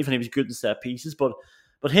he's brave, and he was good in set pieces. But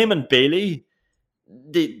him and Bailey,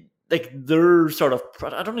 they're sort of,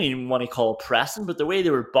 I don't even want to call it pressing, but the way they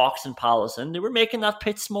were boxing Palace in, they were making that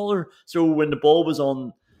pitch smaller. So when the ball was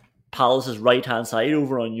on Palace's right-hand side,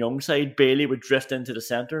 over on Young's side, Bailey would drift into the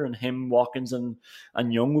centre, and him, Watkins, and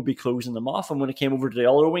Young would be closing them off. And when it came over to the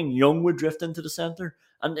other wing, Young would drift into the centre.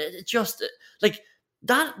 And it just, like,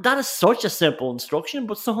 that is such a simple instruction,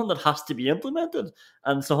 but something that has to be implemented,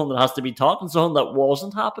 and something that has to be taught, and something that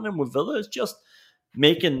wasn't happening with Villa is just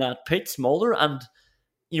making that pitch smaller and,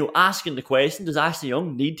 asking the question, does Ashley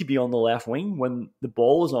Young need to be on the left wing when the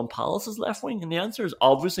ball is on Palace's left wing? And the answer is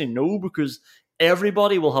obviously no, because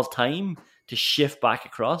everybody will have time to shift back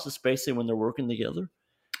across, especially when they're working together.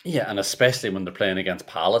 Yeah, and especially when they're playing against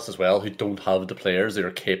Palace as well, who don't have the players that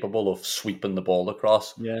are capable of sweeping the ball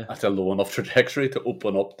across at a low enough trajectory to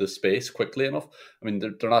open up the space quickly enough. I mean,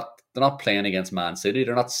 they're not playing against Man City.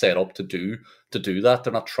 They're not set up to do that.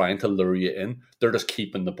 They're not trying to lure you in. They're just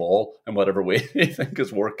keeping the ball in whatever way they think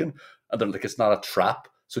is working. And they're like, it's not a trap.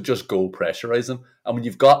 So just go pressurize them. And when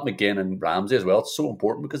you've got McGinn and Ramsey as well, it's so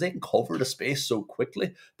important because they can cover the space so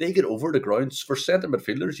quickly. They get over the ground. For centre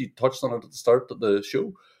midfielders, you touched on it at the start of the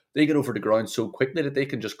show, they get over the ground so quickly that they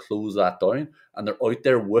can just close that down, and they're out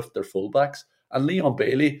there with their fullbacks. And Leon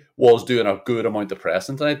Bailey was doing a good amount of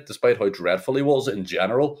pressing tonight, despite how dreadful he was in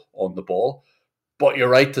general on the ball. But you're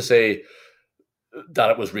right to say that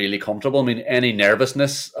it was really comfortable. I mean, any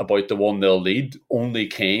nervousness about the 1-0 lead only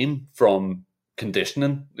came from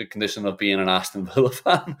the condition of being an Aston Villa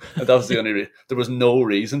fan. And that was the only there was no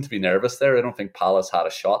reason to be nervous there. I don't think Palace had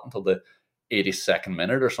a shot until the 82nd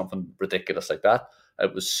minute or something ridiculous like that.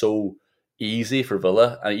 It was so easy for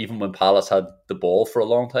Villa, and even when Palace had the ball for a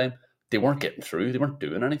long time, they weren't getting through. They weren't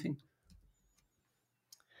doing anything.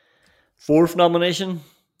 Fourth nomination,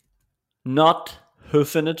 not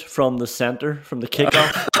hoofing it from the centre, from the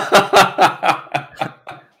kickoff.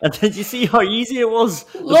 And did you see how easy it was?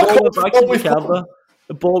 The ball went back to Nakamba.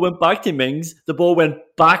 The ball went back to Mings. The ball went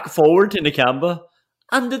back forward to Nakamba.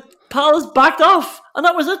 And the Palace backed off. And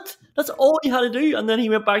that was it. That's all he had to do. And then he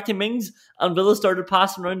went back to Mings, and Villa started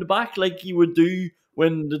passing around the back like he would do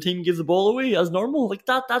when the team gives the ball away as normal. Like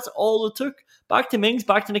that's all it took. Back to Mings,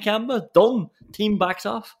 back to Nakamba. Done. Team backs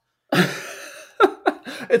off.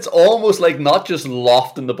 It's almost like not just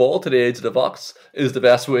lofting the ball to the edge of the box is the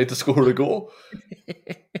best way to score a goal.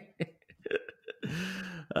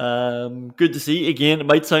 Good to see. Again, it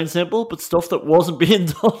might sound simple, but stuff that wasn't being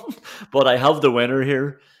done. But I have the winner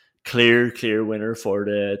here. Clear winner for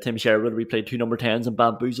the Tim Sherwood. We played 2 number 10s and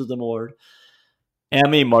bamboozled them award.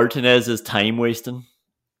 Emi Martinez is time wasting.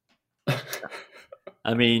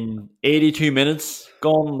 I mean, 82 minutes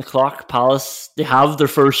gone on the clock. Palace, they have their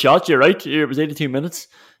first shot. You're right. It was 82 minutes.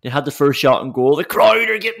 They had the first shot and goal. The crowd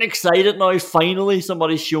are getting excited now. Finally,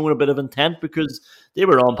 somebody's showing a bit of intent because they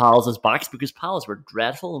were on Palace's backs because Palace were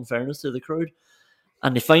dreadful, in fairness to the crowd.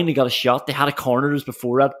 And they finally got a shot. They had a corner just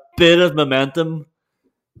before that. Bit of momentum.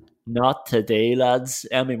 Not today, lads.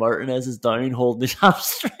 Emi Martinez is down holding his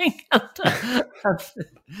hamstring.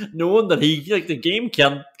 Knowing that the game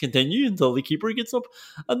can't continue until the keeper gets up.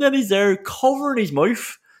 And then he's there covering his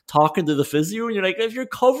mouth, talking to the physio. And you're like, if you're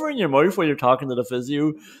covering your mouth while you're talking to the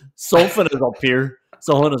physio, something is up here.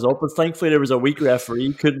 Something is up. But thankfully there was a weak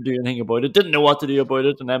referee. Couldn't do anything about it. Didn't know what to do about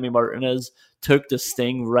it. And Emi Martinez took the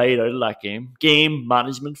sting right out of that game. Game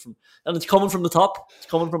management and it's coming from the top. It's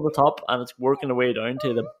coming from the top, and it's working the way down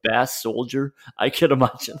to the best soldier I could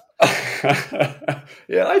imagine.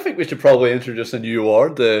 Yeah, I think we should probably introduce a new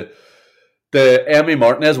award. The Emi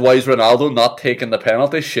Martinez, why is Ronaldo not taking the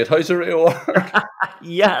penalty? Shithousery award.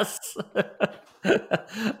 Yes.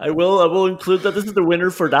 I will include that. This is the winner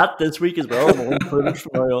for that this week as well. We'll include it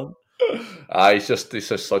from now on. He's just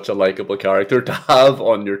such a likeable character to have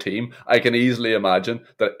on your team. I can easily imagine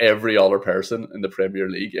that every other person in the Premier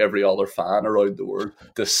League, every other fan around the world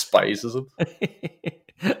despises him.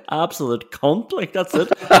 Absolute cunt, like that's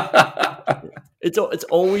it. It's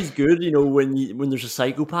always good, when there's a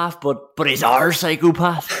psychopath, but he's our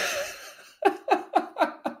psychopath.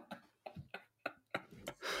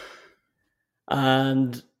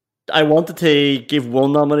 And I wanted to give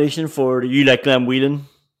one nomination for the You Like Glenn Whelan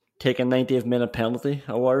taking 90th minute penalty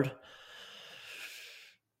award.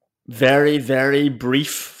 Very, very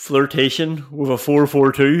brief flirtation with a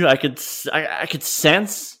 4-4-2. I could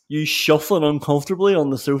sense you shuffling uncomfortably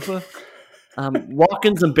on the sofa.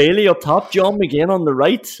 Watkins and Bailey up top, John McGinn on the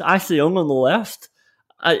right, Ashley Young on the left.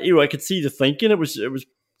 I could see the thinking. It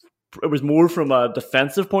was more from a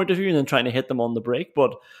defensive point of view than trying to hit them on the break.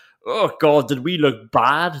 But oh god, did we look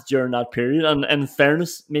bad during that period? And in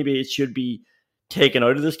fairness, maybe it should be taken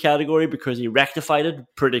out of this category because he rectified it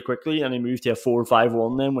pretty quickly and he moved to a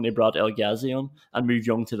 4-5-1 then when he brought El Ghazi on and moved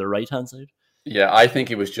Young to the right hand side. Yeah, I think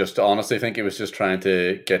he was just trying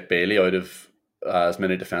to get Bailey out of as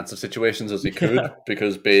many defensive situations as he could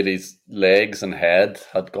because Bailey's legs and head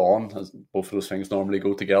had gone, as both of those things normally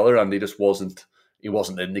go together, and he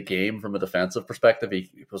wasn't in the game from a defensive perspective. He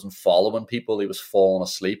wasn't following people, he was falling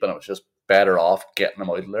asleep, and it was just better off getting him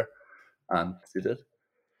out of there, and he did.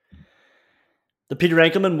 The Peter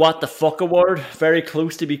Enkelman What the Fuck Award, very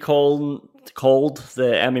close to be called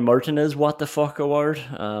the Emi Martinez What the Fuck Award.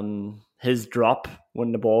 His drop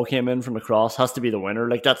when the ball came in from across has to be the winner.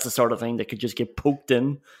 Like, that's the sort of thing that could just get poked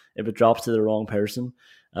in if it drops to the wrong person.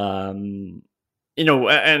 In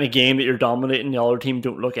a game that you're dominating, the other team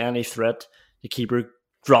don't look any threat. The keeper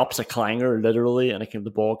drops a clanger, literally, and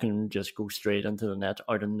the ball can just go straight into the net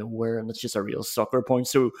out of nowhere, and it's just a real sucker point.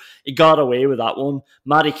 So he got away with that one.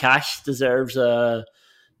 Matty Cash deserves a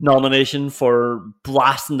nomination for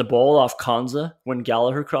blasting the ball off Konza when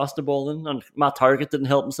Gallagher crossed the ball in, and Matt Targett didn't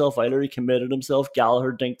help himself either. He committed himself.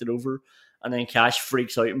 Gallagher dinked it over, and then Cash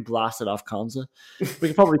freaks out and blasted off Konza. We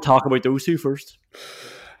can probably talk about those two first.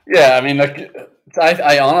 Yeah, I mean,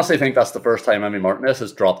 I honestly think that's the first time Emi Martinez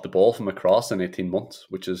has dropped the ball from across in 18 months,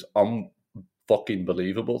 which is fucking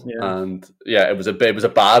believable. Yeah. And yeah, it was a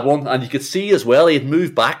bad one, and you could see as well he had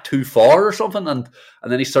moved back too far or something, and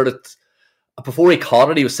then he started. Before he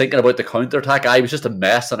caught it, he was thinking about the counter-attack. It was just a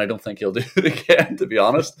mess, and I don't think he'll do it again, to be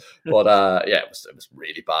honest. But it was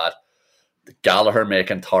really bad. The Gallagher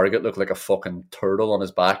making Targett look like a fucking turtle on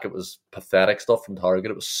his back. It was pathetic stuff from Targett.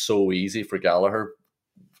 It was so easy for Gallagher.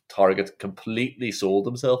 Targett completely sold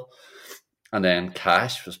himself. And then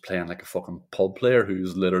Cash was playing like a fucking pub player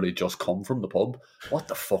who's literally just come from the pub. What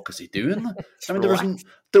the fuck is he doing? I mean,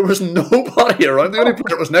 there was nobody around. The only player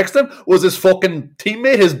that was next to him was his fucking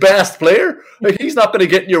teammate, his best player. Like, he's not going to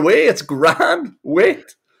get in your way. It's grand.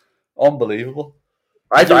 Wait. Unbelievable.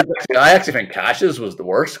 I actually think Cash's was the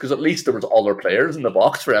worst because at least there was other players in the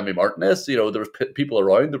box for Emi Martinez. There was people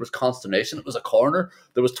around. There was consternation. It was a corner.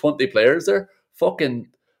 There was 20 players there. fucking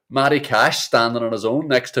Matty Cash standing on his own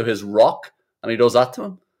next to his rock, and he does that to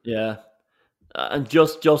him. Yeah. And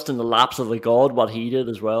just in the lapse of the god, what he did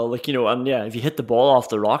as well. Like, and yeah, if you hit the ball off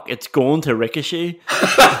the rock, it's going to ricochet.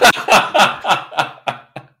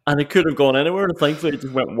 And it could have gone anywhere, and thankfully it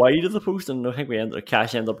just went wide of the post, and I think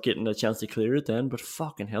Cash ended up getting a chance to clear it then. But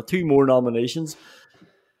fucking hell, 2 more nominations.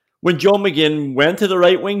 When John McGinn went to the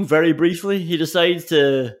right wing very briefly, he decides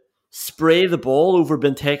to spray the ball over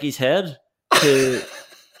Benteke's head to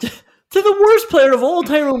the worst player of all,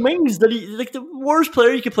 Tyrone Mings, the worst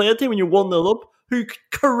player you could play a team when you're 1-0 up, who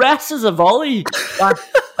caresses a volley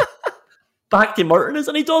back to Martinez,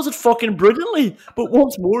 and he does it fucking brilliantly. But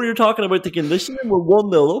once more, you're talking about the conditioning. We're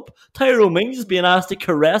 1-0 up. Tyrone Mings is being asked to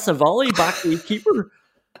caress a volley back to his keeper.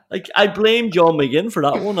 Like, I blame John McGinn for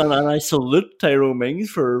that one, and I salute Tyrone Mings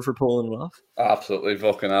for pulling it off. Absolutely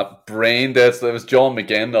fucking up. Brain dead. It was John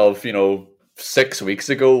McGinn of, 6 weeks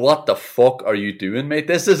ago. What the fuck are you doing, mate?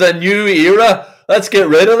 This is a new era. Let's get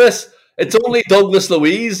rid of this. It's only Douglas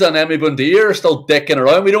Luiz and Emmy Bundia are still dicking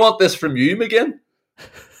around. We don't want this from you, McGinn.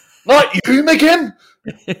 Not you, McGinn.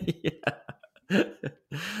 Yeah.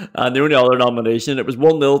 And the only other nomination, it was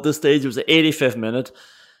 1-0 at this stage. It was the 85th minute.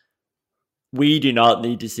 We do not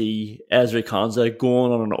need to see Ezri Konsa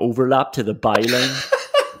going on an overlap to the byline.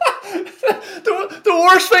 The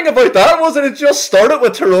worst thing about that was that it just started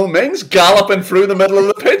with Tyrone Mings galloping through the middle of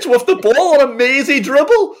the pitch with the ball on a mazy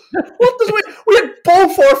dribble. We had ball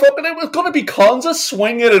for fucking, it was going to be Konsa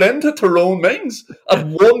swinging it into Tyrone Mings at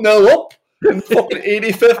 1-0 up in the fucking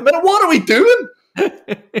 85th minute. What are we doing?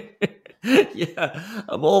 Yeah,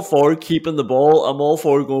 I'm all for keeping the ball. I'm all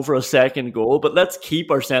for going for a second goal, but let's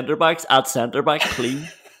keep our centre-backs at centre-back,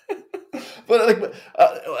 please. But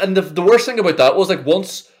and the worst thing about that was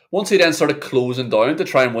once he then started closing down to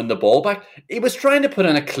try and win the ball back, he was trying to put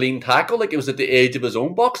in a clean tackle like it was at the edge of his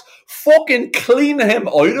own box. Fucking clean him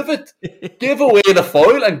out of it. Give away the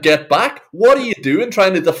foul and get back. What are you doing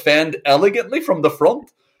trying to defend elegantly from the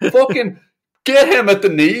front? Fucking get him at the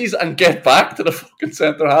knees and get back to the fucking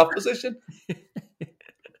centre-half position.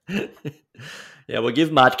 Yeah, we'll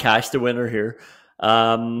give Matt Cash the winner here.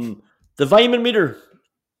 The Vyman meter.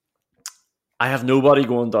 I have nobody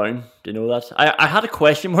going down. Do you know that? I had a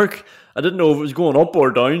question mark. I didn't know if it was going up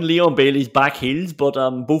or down. Leon Bailey's back heels, but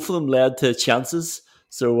both of them led to chances.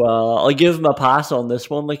 So I'll give him a pass on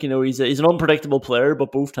this one. He's an unpredictable player,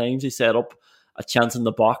 but both times he set up a chance in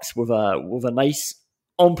the box with a nice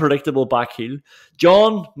unpredictable back heel.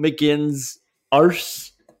 John McGinn's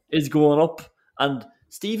arse is going up, and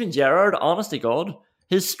Steven Gerrard, honest to God,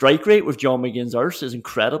 his strike rate with John McGinn's arse is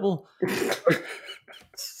incredible.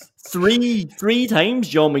 Three times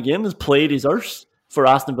John McGinn has played his arse for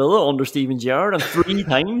Aston Villa under Steven Gerrard, and 3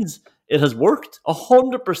 times it has worked.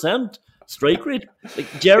 100% strike rate.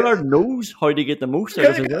 Gerrard knows how to get the most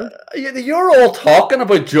out of his arse. You're all talking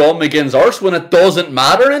about John McGinn's arse when it doesn't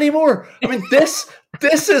matter anymore. I mean, this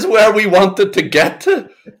is where we wanted to get to.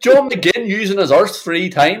 John McGinn using his arse 3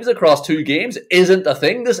 times across 2 games isn't a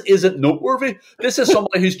thing. This isn't noteworthy. This is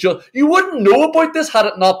somebody who's just... You wouldn't know about this had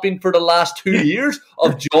it not been for the last 2 years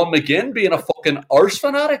of John McGinn being a fucking arse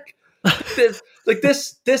fanatic. This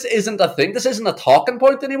isn't a thing. This isn't a talking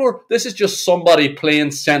point anymore. This is just somebody playing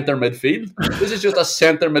centre midfield. This is just a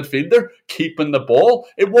centre midfielder keeping the ball.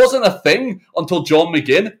 It wasn't a thing until John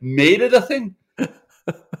McGinn made it a thing.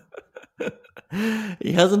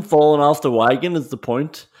 He hasn't fallen off the wagon is the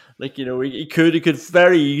point. He could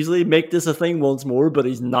very easily make this a thing once more, but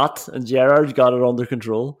he's not, and Gerrard's got it under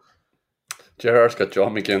control. Gerrard's got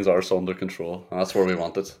John McGinn's arse under control. That's where we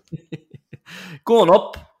want it. Going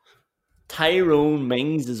up, Tyrone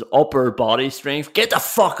Mings' upper body strength. Get the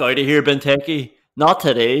fuck out of here, Benteke. Not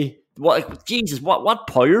today. What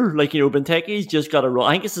power? Benteke's just got to run.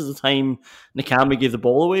 I think this is the time Nakamba gave the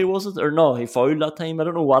ball away, was it? Or no, he fouled that time. I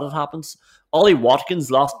don't know what had happened. Ollie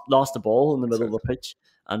Watkins lost the ball in the middle of the pitch,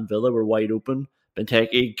 and Villa were wide open.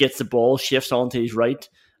 Benteke gets the ball, shifts onto his right,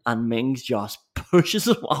 and Mings just pushes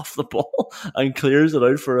him off the ball and clears it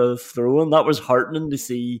out for a throw-in. That was heartening to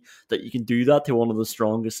see that you can do that to one of the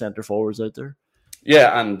strongest centre-forwards out there.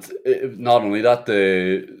 Yeah, and not only that,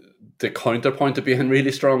 the counterpoint to being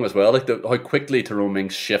really strong as well, how quickly Tyrone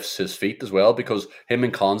Mings shifts his feet as well, because him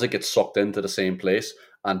and Konsa get sucked into the same place,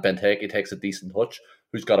 and Benteke takes a decent touch,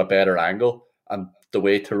 who's got a better angle, and the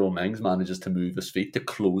way Tyrone Mings manages to move his feet to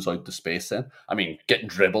close out the space then. I mean, getting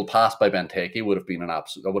dribbled past by Benteke would have been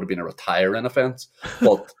a retiring offence,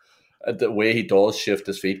 but the way he does shift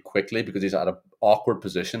his feet quickly because he's at an awkward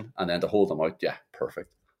position, and then to hold them out, yeah,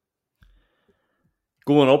 perfect.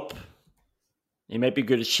 Going up, He might be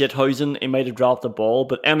good at shithousing. He might have dropped the ball.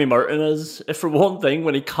 But Emi Martinez, if for one thing,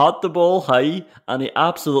 when he caught the ball high and he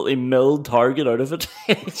absolutely milled Target out of it,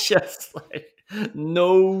 it's just like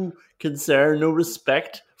no concern, no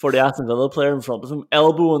respect for the Aston Villa player in front of him.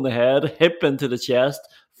 Elbow on the head, hip into the chest.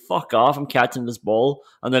 Fuck off, I'm catching this ball.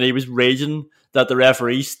 And then he was raging that the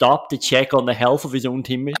referee stopped to check on the health of his own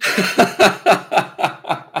teammate.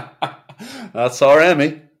 That's our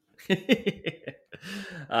Emmy.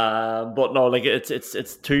 But no, like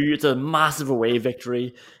it's a massive away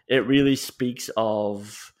victory. It really speaks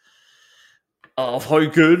of how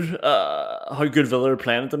good Villa are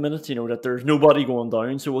playing at the minute. You know, that there's nobody going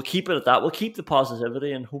down, so we'll keep it at that. We'll keep the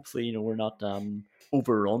positivity, and hopefully, you know, we're not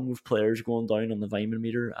overrun with players going down on the Weimann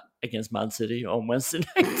meter against Man City on Wednesday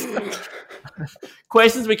night.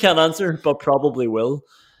 Questions we can't answer, but probably will.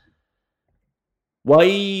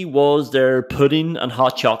 Why was there pudding and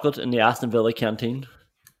hot chocolate in the Aston Villa canteen?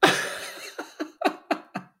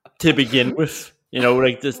 To begin with, you know,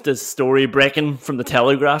 like this story breaking from the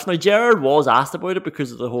Telegraph. Now, Gerrard was asked about it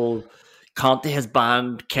because of the whole Conte has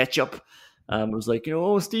banned ketchup. It was like, you know,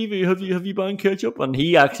 oh, Stevie, have you banned ketchup? And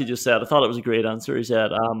he actually just said, I thought it was a great answer. He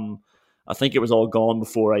said, I think it was all gone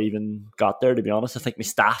before I even got there, to be honest. I think my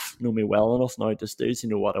staff know me well enough now at this stage to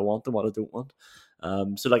know what I want and what I don't want.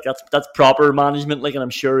 So like that's proper management. Like, and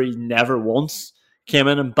I'm sure he never once came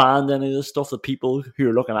in and banned any of this stuff. The people who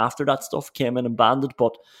are looking after that stuff came in and banned it.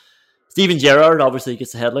 But Steven Gerrard, obviously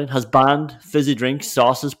gets the headline, has banned fizzy drinks,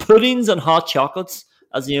 sauces, puddings and hot chocolates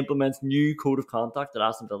as he implements new code of conduct at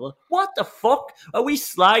Aston Villa. What the fuck? We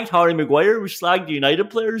slagged Harry Maguire, we slagged the United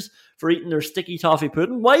players for eating their sticky toffee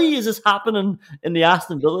pudding. Why is this happening in the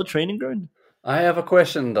Aston Villa training ground? I have a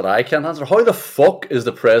question that I can't answer. How the fuck is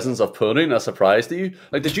the presence of pudding a surprise to you?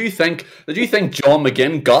 Like, did you think John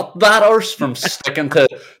McGinn got that arse from sticking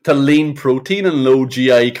to lean protein and low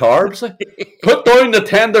GI carbs? Like, put down the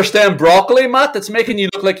tender stem broccoli, Matt. It's making you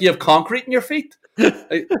look like you have concrete in your feet.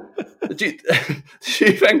 Like, did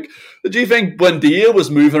you think Buendia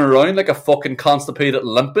was moving around like a fucking constipated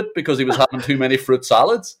limpet because he was having too many fruit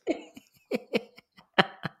salads?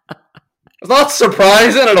 It's not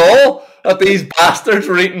surprising at all that these bastards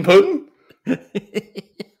were eating pudding.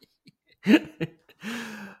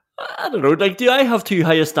 I don't know. Like, do I have too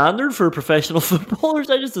high a standard for professional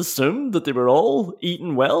footballers? I just assumed that they were all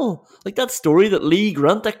eating well. Like that story that Lee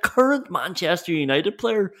Grant, the current Manchester United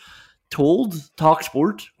player, told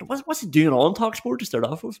TalkSport. What's he doing on TalkSport to start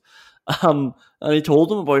off with? And he told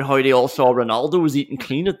them about how they all saw Ronaldo was eating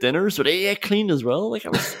clean at dinner, so they ate clean as well. Like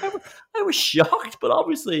I was shocked, but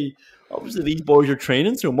obviously these boys are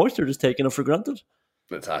training so much they're just taking it for granted.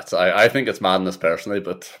 I think it's madness personally,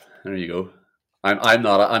 but there you go. I'm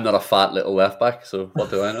not a fat little left back, so what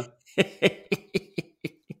do I know? It's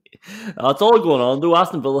all going on though.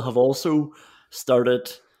 Aston Villa have also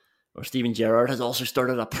started, or Steven Gerrard has also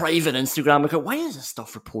started a private Instagram account. Why is this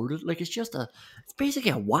stuff reported? Like it's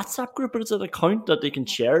basically a WhatsApp group, but it's an account that they can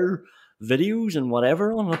share videos and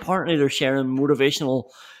whatever on. And apparently they're sharing motivational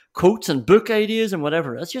quotes and book ideas and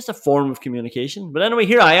whatever. It's just a form of communication. But anyway,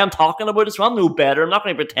 here I am talking about it, so I'm no better. I'm not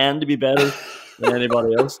going to pretend to be better than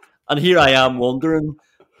anybody else. And here I am wondering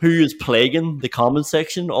who is plaguing the comment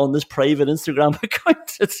section on this private Instagram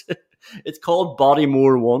account. It's called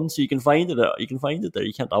Bodymore1, so you can find it. You can find it there.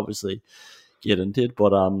 You can't obviously get into it,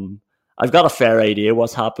 but I've got a fair idea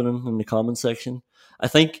what's happening in the comment section. I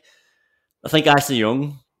think Ashley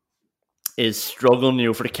Young is struggling, you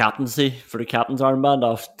know, for the captain's armband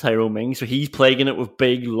off Tyrone Mings. So he's plaguing it with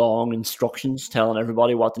big, long instructions, telling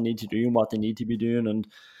everybody what they need to do and what they need to be doing.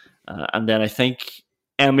 And then I think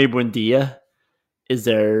Emi Buendia is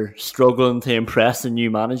there struggling to impress the new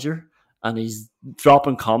manager, and he's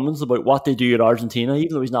dropping comments about what they do at Argentina,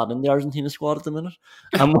 even though he's not in the Argentina squad at the minute.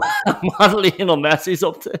 And what Lionel Messi's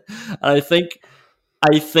up to. And I think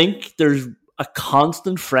there's a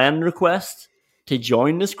constant friend request to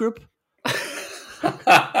join this group. I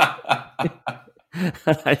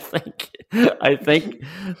think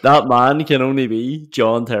that man can only be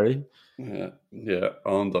John Terry. Yeah,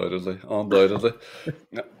 undoubtedly.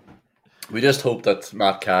 We just hope that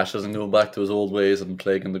Matt Cash doesn't go back to his old ways and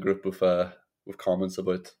plaguing the group with comments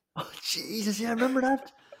about. Oh Jesus! Yeah, I remember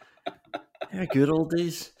that. Yeah, good old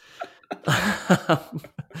days. Did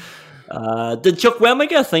Chuck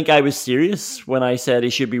Wemmiga think I was serious when I said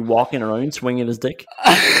he should be walking around swinging his dick?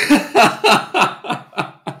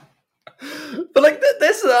 But like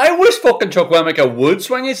this, I wish fucking Chuck Wemmiga would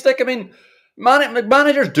swing his dick. I mean,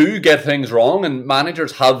 managers do get things wrong, and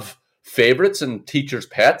managers have favourites and teachers'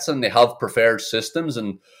 pets, and they have preferred systems,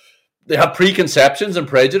 and they have preconceptions and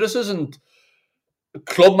prejudices, and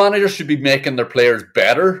club managers should be making their players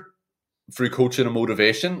better through coaching and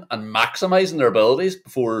motivation and maximising their abilities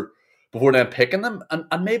before then picking them.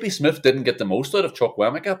 And maybe Smith didn't get the most out of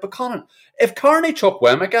Chukwuemeka. But Conan, if Carney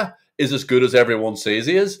Chukwuemeka is as good as everyone says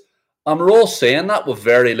he is, and we're all saying that with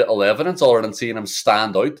very little evidence other than seeing him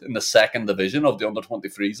stand out in the second division of the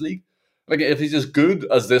under-23s league. Like, if he's as good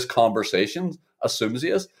as this conversation assumes he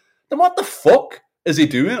is, then what the fuck is he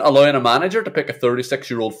doing allowing a manager to pick a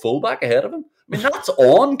 36-year-old fullback ahead of him? I mean, that's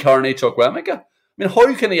on Carney Chukwuemeka. I mean,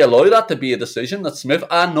 how can he allow that to be a decision that Smith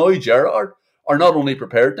and now Gerrard are not only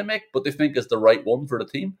prepared to make, but they think is the right one for the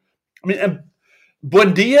team? I mean,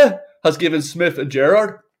 Buendia has given Smith and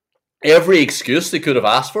Gerrard every excuse they could have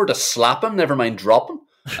asked for to slap him, never mind drop him.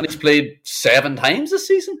 And he's played 7 times this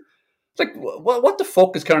season. It's like, what the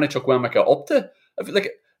fuck is Carney Chukwuemeka up to?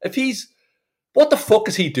 What the fuck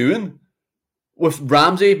is he doing? With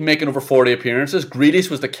Ramsey making over 40 appearances, Grealish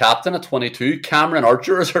was the captain at 22, Cameron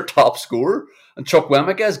Archer is her top scorer, and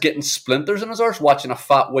Chukwuemeka is getting splinters in his arse, watching a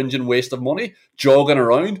fat whinging waste of money, jogging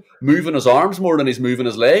around, moving his arms more than he's moving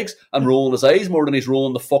his legs, and rolling his eyes more than he's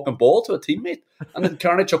rolling the fucking ball to a teammate. And then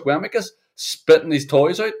Carney Chukwuemeka's spitting his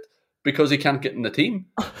toys out because he can't get in the team.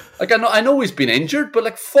 Like, I know he's been injured, but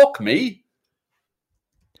like, fuck me.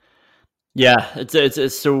 Yeah,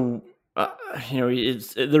 it's so...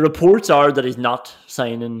 the reports are that he's not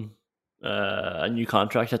signing a new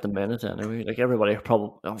contract at the minute anyway. Like, everybody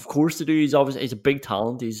probably, of course they do. He's a big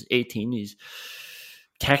talent. He's 18. He's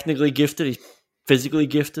technically gifted. He's physically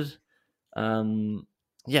gifted.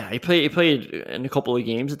 He played in a couple of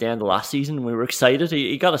games at the end of last season, and we were excited.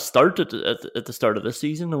 He got a start at the start of this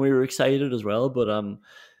season, and we were excited as well. But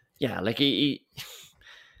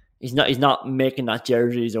He's not making that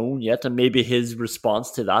jersey his own yet, and maybe his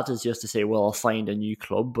response to that is just to say, well, I'll find a new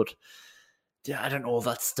club. But I don't know if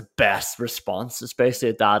that's the best response, especially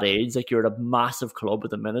at that age. Like, you're at a massive club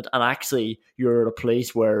at the minute, and actually you're at a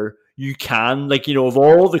place where you can, like, of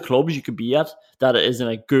all the clubs you could be at that is in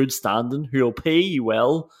a good standing, who will pay you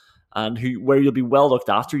well, and where you'll be well looked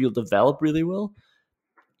after, you'll develop really well.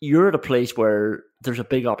 You're at a place where there's a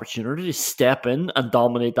big opportunity to step in and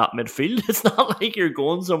dominate that midfield. It's not like you're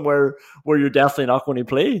going somewhere where you're definitely not going to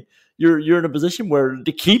play. You're in a position where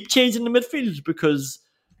they keep changing the midfield because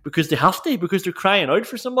they have to, because they're crying out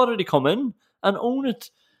for somebody to come in and own it.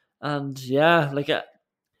 And yeah, like,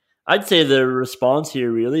 I'd say the response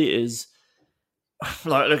here really is,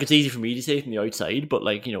 look, it's easy for me to say from the outside, but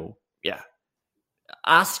like,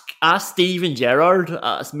 ask Steven Gerrard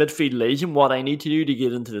as midfield legend what I need to do to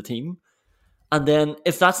get into the team. And then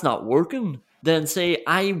if that's not working, then say,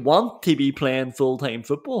 I want to be playing full-time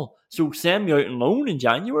football. So send me out on loan in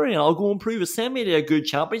January and I'll go and prove it. Send me to a good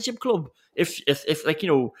championship club. If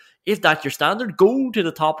that's your standard, go to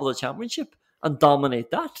the top of the championship and dominate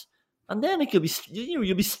that. And then it could be,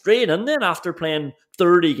 you'll be straight in then after playing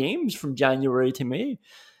 30 games from January to May.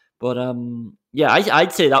 But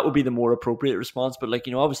I'd say that would be the more appropriate response. But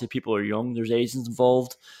obviously people are young, there's agents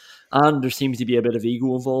involved, and there seems to be a bit of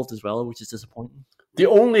ego involved as well, which is disappointing. The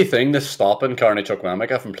only thing that's stopping Carney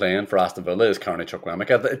Chukwuemeka from playing for Aston Villa is Carney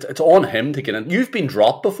Chukwuemeka. It's on him to get in. You've been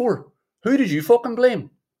dropped before. Who did you fucking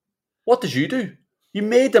blame? What did you do? You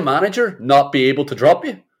made the manager not be able to drop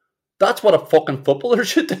you. That's what a fucking footballer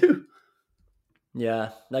should do.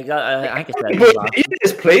 Yeah, like that. I think he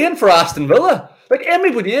is playing for Aston Villa. Like,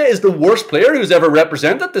 Emi Buendia is the worst player who's ever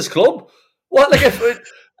represented this club. What? Like,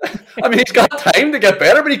 I mean, he's got time to get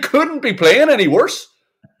better, but he couldn't be playing any worse.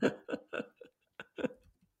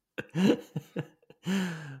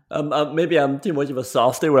 Maybe I'm too much of a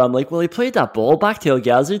softy where I'm like, well, he played that ball back to El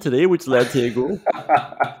Ghazi today, which led to a goal.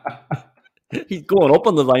 He's going up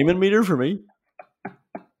on the Lyman meter for me.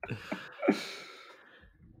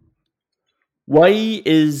 Why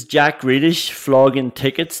is Jack Grealish flogging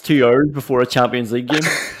tickets 2 hours before a Champions League game?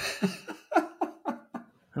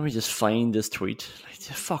 Let me just find this tweet.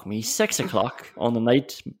 Fuck me, 6 o'clock on the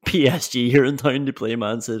night, PSG here in town to play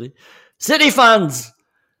Man City. City fans!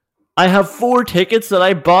 I have 4 tickets that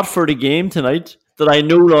I bought for the game tonight that I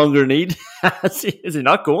no longer need. Is he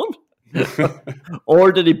not going?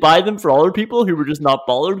 Or did he buy them for other people who were just not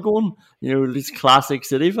bothered going? These classic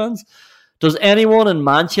City fans. Does anyone in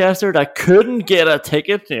Manchester that couldn't get a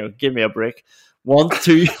ticket, give me a break, want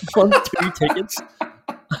 2 tickets?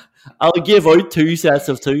 I'll give out 2 sets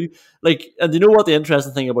of 2. And you know what the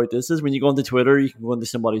interesting thing about this is? When you go onto Twitter, you can go into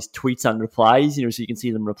somebody's tweets and replies, so you can see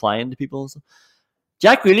them replying to people. So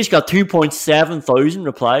Jack Grealish got 2.7 thousand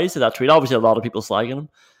replies to that tweet. Obviously, a lot of people slagging him.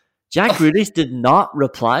 Jack Grealish did not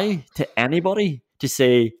reply to anybody to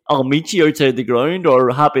say, I'll meet you outside the ground, or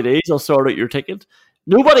happy days, I'll sort out your ticket.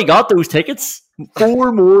 Nobody got those tickets.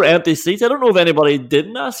 4 more empty seats. I don't know if anybody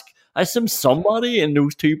didn't ask. I assume somebody in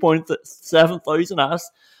those 2.7 thousand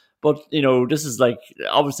asked. But, this is like,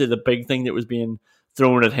 obviously the big thing that was being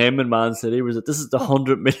thrown at him in Man City was that this is the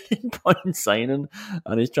 £100 million signing,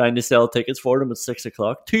 and he's trying to sell tickets for them at 6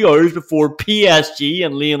 o'clock, 2 hours before PSG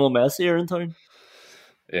and Lionel Messi are in town.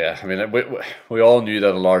 Yeah, I mean, we all knew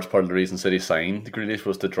that a large part of the reason City signed Grealish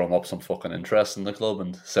was to drum up some fucking interest in the club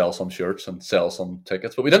and sell some shirts and sell some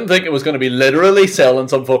tickets. But we didn't think it was going to be literally selling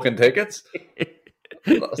some fucking tickets.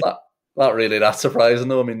 It's not really that surprising,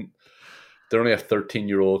 though. I mean, they're only a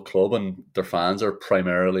 13-year-old club, and their fans are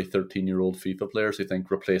primarily 13-year-old FIFA players who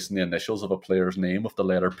think replacing the initials of a player's name with the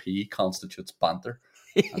letter P constitutes banter.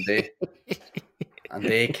 And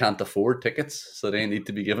they can't afford tickets, so they need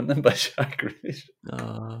to be given them by Jack Grealish.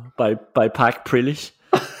 By Pac Prilish.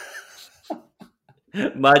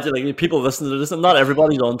 Imagine, like, people listening to this, and not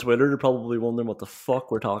everybody's on Twitter. They're probably wondering what the fuck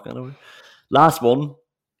we're talking about. Last one.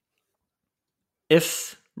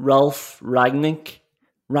 If Ralph Rangnick,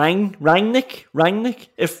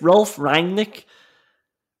 if Ralph Rangnick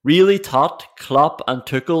really taught Klopp and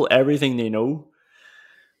Tuchel everything they know,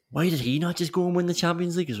 why did he not just go and win the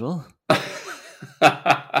Champions League as well?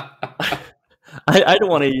 I don't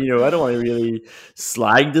want to, I don't want to really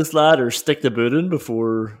slag this lad or stick the boot in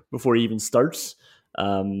before he even starts.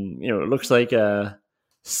 It looks like a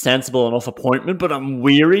sensible enough appointment, but I'm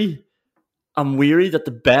weary that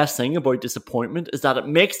the best thing about this appointment is that it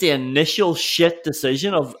makes the initial shit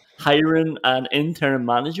decision of hiring an interim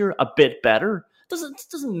manager a bit better. It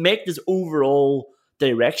doesn't make this overall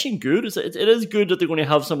direction good. It is good that they're going to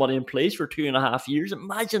have somebody in place for 2.5 years.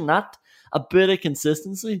 Imagine that. A bit of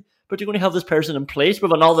consistency, but you're going to have this person in place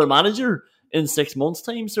with another manager in 6 months'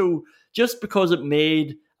 time. So just because it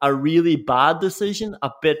made a really bad decision a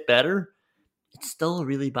bit better, it's still a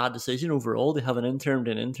really bad decision overall. They have an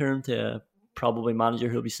intern to probably manager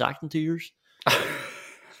who'll be sacked in 2 years.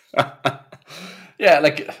 Yeah,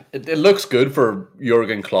 like it looks good for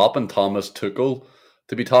Jurgen Klopp and Thomas Tuchel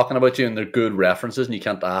to be talking about you, and they're good references, and you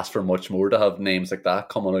can't ask for much more to have names like that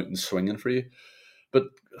coming out and swinging for you. But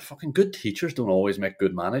fucking good teachers don't always make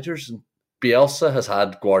good managers. And Bielsa has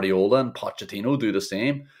had Guardiola and Pochettino do the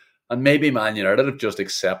same. And maybe Man United have just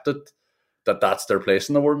accepted that that's their place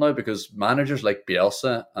in the world now, because managers like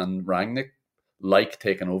Bielsa and Rangnick like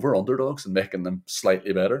taking over underdogs and making them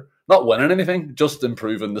slightly better. Not winning anything, just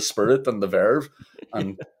improving the spirit and the verve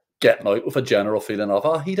and getting out with a general feeling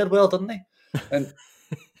of, he did well, didn't he? And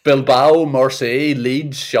Bilbao, Marseille,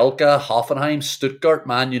 Leeds, Schalke, Hoffenheim, Stuttgart,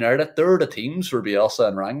 Man United, they're the teams for Bielsa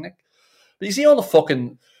and Rangnick. But you see all the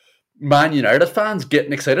fucking Man United fans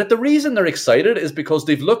getting excited. The reason they're excited is because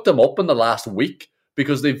they've looked them up in the last week,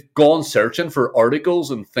 because they've gone searching for articles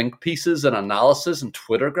and think pieces and analysis and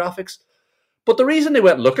Twitter graphics. But the reason they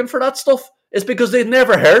went looking for that stuff is because they'd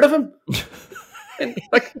never heard of him. And,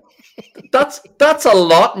 like, that's a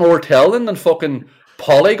lot more telling than fucking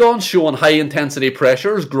Polygon showing high-intensity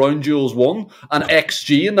pressures, ground duels won, and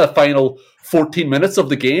XG in the final 14 minutes of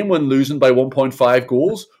the game when losing by 1.5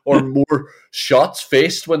 goals, or more shots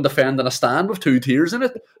faced when defending a stand with 2 tiers in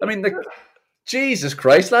it. I mean, Jesus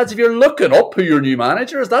Christ, lads, if you're looking up who your new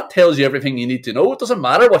manager is, that tells you everything you need to know. It doesn't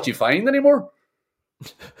matter what you find anymore.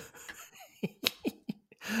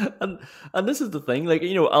 and this is the thing, like,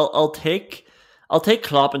 I'll take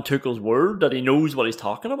Klopp and Tuchel's word that he knows what he's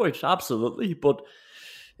talking about, absolutely, but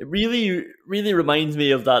it really, really reminds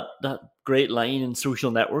me of that great line in Social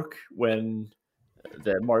Network when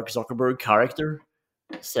the Mark Zuckerberg character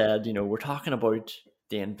said, we're talking about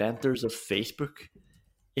the inventors of Facebook.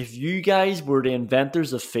 If you guys were the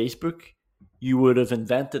inventors of Facebook, you would have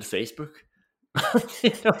invented Facebook.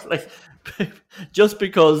 Just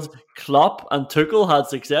because Klopp and Tuchel had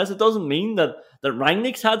success, it doesn't mean that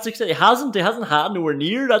Rangnick's had success. He hasn't had nowhere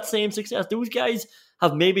near that same success. Those guys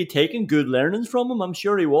have maybe taken good learnings from him. I'm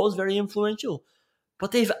sure he was very influential.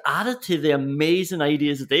 But they've added to the amazing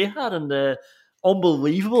ideas that they had and the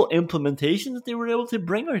unbelievable implementation that they were able to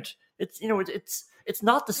bring out. It's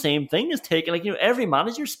not the same thing as taking, every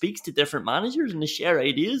manager speaks to different managers and they share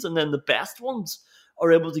ideas, and then the best ones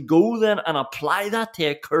are able to go then and apply that to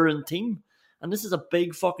a current team. And this is a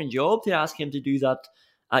big fucking job to ask him to do that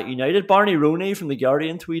at United. Barney Ronay from The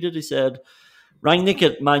Guardian tweeted, he said, Rangnick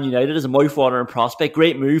at Man United is a mouthwatering prospect.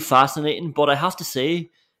 Great move, fascinating. But I have to say,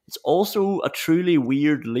 it's also a truly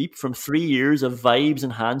weird leap from 3 years of vibes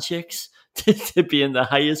and handshakes to being the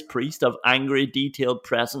highest priest of angry, detailed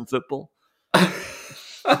press and football.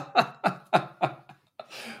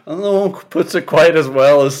 No one puts it quite as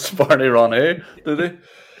well as Barney Ronay, did he?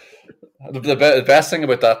 The best thing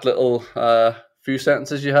about that little few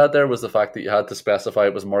sentences you had there was the fact that you had to specify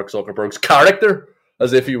it was Mark Zuckerberg's character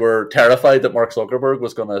As if you were terrified that Mark Zuckerberg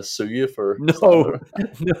was going to sue you for... No.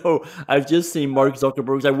 I've just seen Mark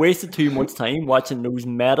Zuckerberg's. I wasted too much time watching those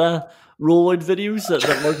meta rollout videos that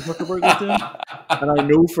Mark Zuckerberg is doing. And I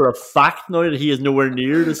know for a fact now that he is nowhere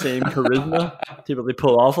near the same charisma to really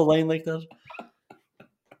pull off a line like that.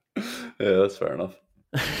 Yeah, that's fair enough.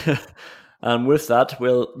 And with that,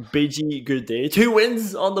 well, BG, good day. 2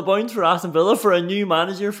 wins on the bounce for Aston Villa for a new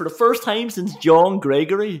manager for the first time since John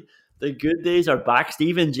Gregory. The good days are back.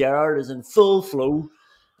 Steven Gerrard is in full flow.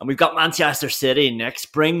 And we've got Manchester City next.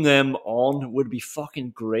 Bring them on. Would be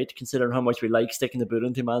fucking great considering how much we like sticking the boot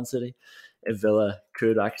into Man City. If Villa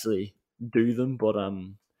could actually do them. But I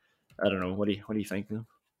don't know. What do you think, though?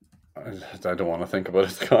 I don't want to think about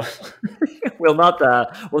it. We'll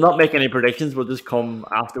not make any predictions. We'll just come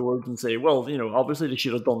afterwards and say, well, obviously they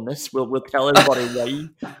should have done this. We'll tell everybody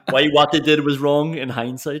why what they did was wrong in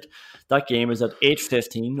hindsight. That game is at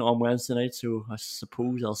 8:15 on Wednesday night, so I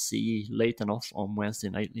suppose I'll see you late enough on Wednesday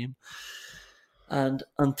night, Liam. And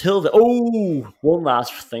until one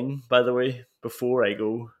last thing, by the way, before I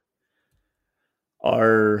go,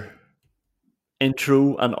 our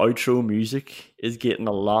intro and outro music is getting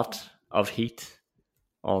a lot of heat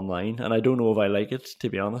online, and I don't know if I like it, to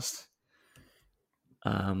be honest.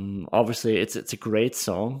 Obviously it's a great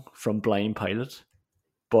song from Blind Pilot,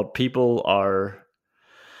 but people are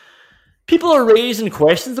raising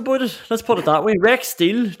questions about it. Let's put it that way. Rex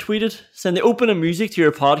Steele tweeted saying the opening music to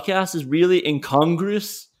your podcast is really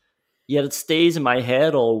incongruous, yet it stays in my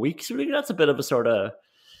head all week. So really that's a bit of a sort of,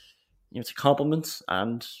 it's a compliment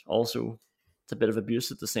and also it's a bit of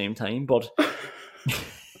abuse at the same time, but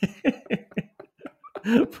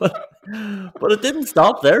but it didn't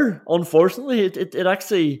stop there. Unfortunately, it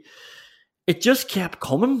actually just kept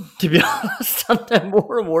coming, to be honest, and then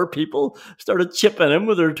more and more people started chipping in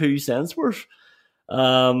with their 2 cents worth.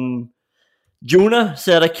 Jonah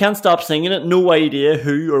said, I can't stop singing it, no idea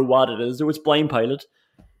who or what it is, though it's Blind Pilot.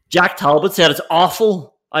 Jack Talbot said, it's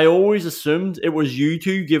awful. I always assumed it was you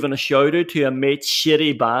two giving a shout out to a mate's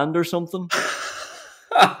shitty band or something.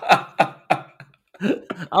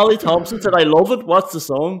 Ali Thompson said, I love it. What's the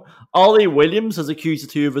song? Ollie Williams has accused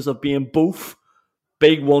the 2 of us of being both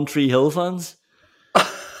big One Tree Hill fans.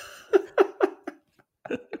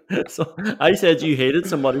 So I said you hated.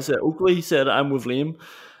 Somebody said Oakley said I'm with Liam.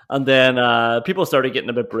 And then people started getting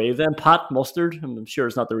a bit brave then. Pat Mustard, I'm sure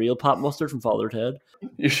it's not the real Pat Mustard from Father Ted.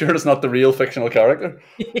 You sure it's not the real fictional character?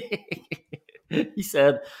 He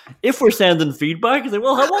said, if we're sending feedback, he's like,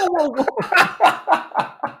 well, whoa.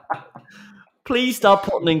 Please stop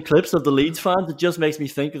putting in clips of the Leeds fans. It just makes me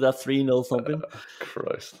think of that 3-0 thumping.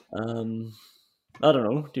 Christ. I don't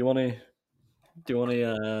know. Do you want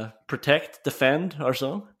to protect, defend our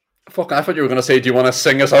song? Fuck, I thought you were going to say, do you want to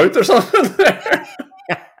sing us out or something?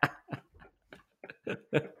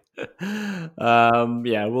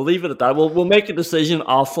 Yeah, we'll leave it at that. We'll make a decision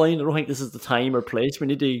offline. I don't think this is the time or place. We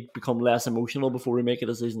need to become less emotional before we make a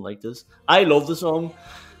decision like this. I love the song.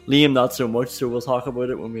 Liam not so much, so we'll talk about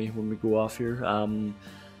it when we go off here.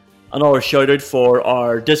 Another shout out for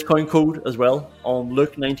our discount code as well on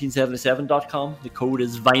look1977.com. The code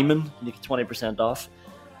is VIMAN. You get 20% off.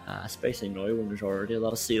 Especially now when there's already a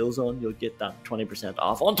lot of sales on, you'll get that 20%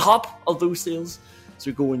 off on top of those sales.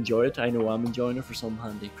 So go enjoy it. I know I'm enjoying it for some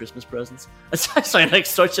handy Christmas presents. I sound like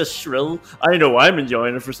such a shrill. I know I'm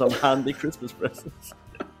enjoying it for some handy Christmas presents.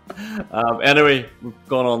 Anyway, we've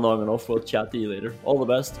gone on long enough. We'll chat to you later. All the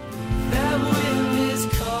best.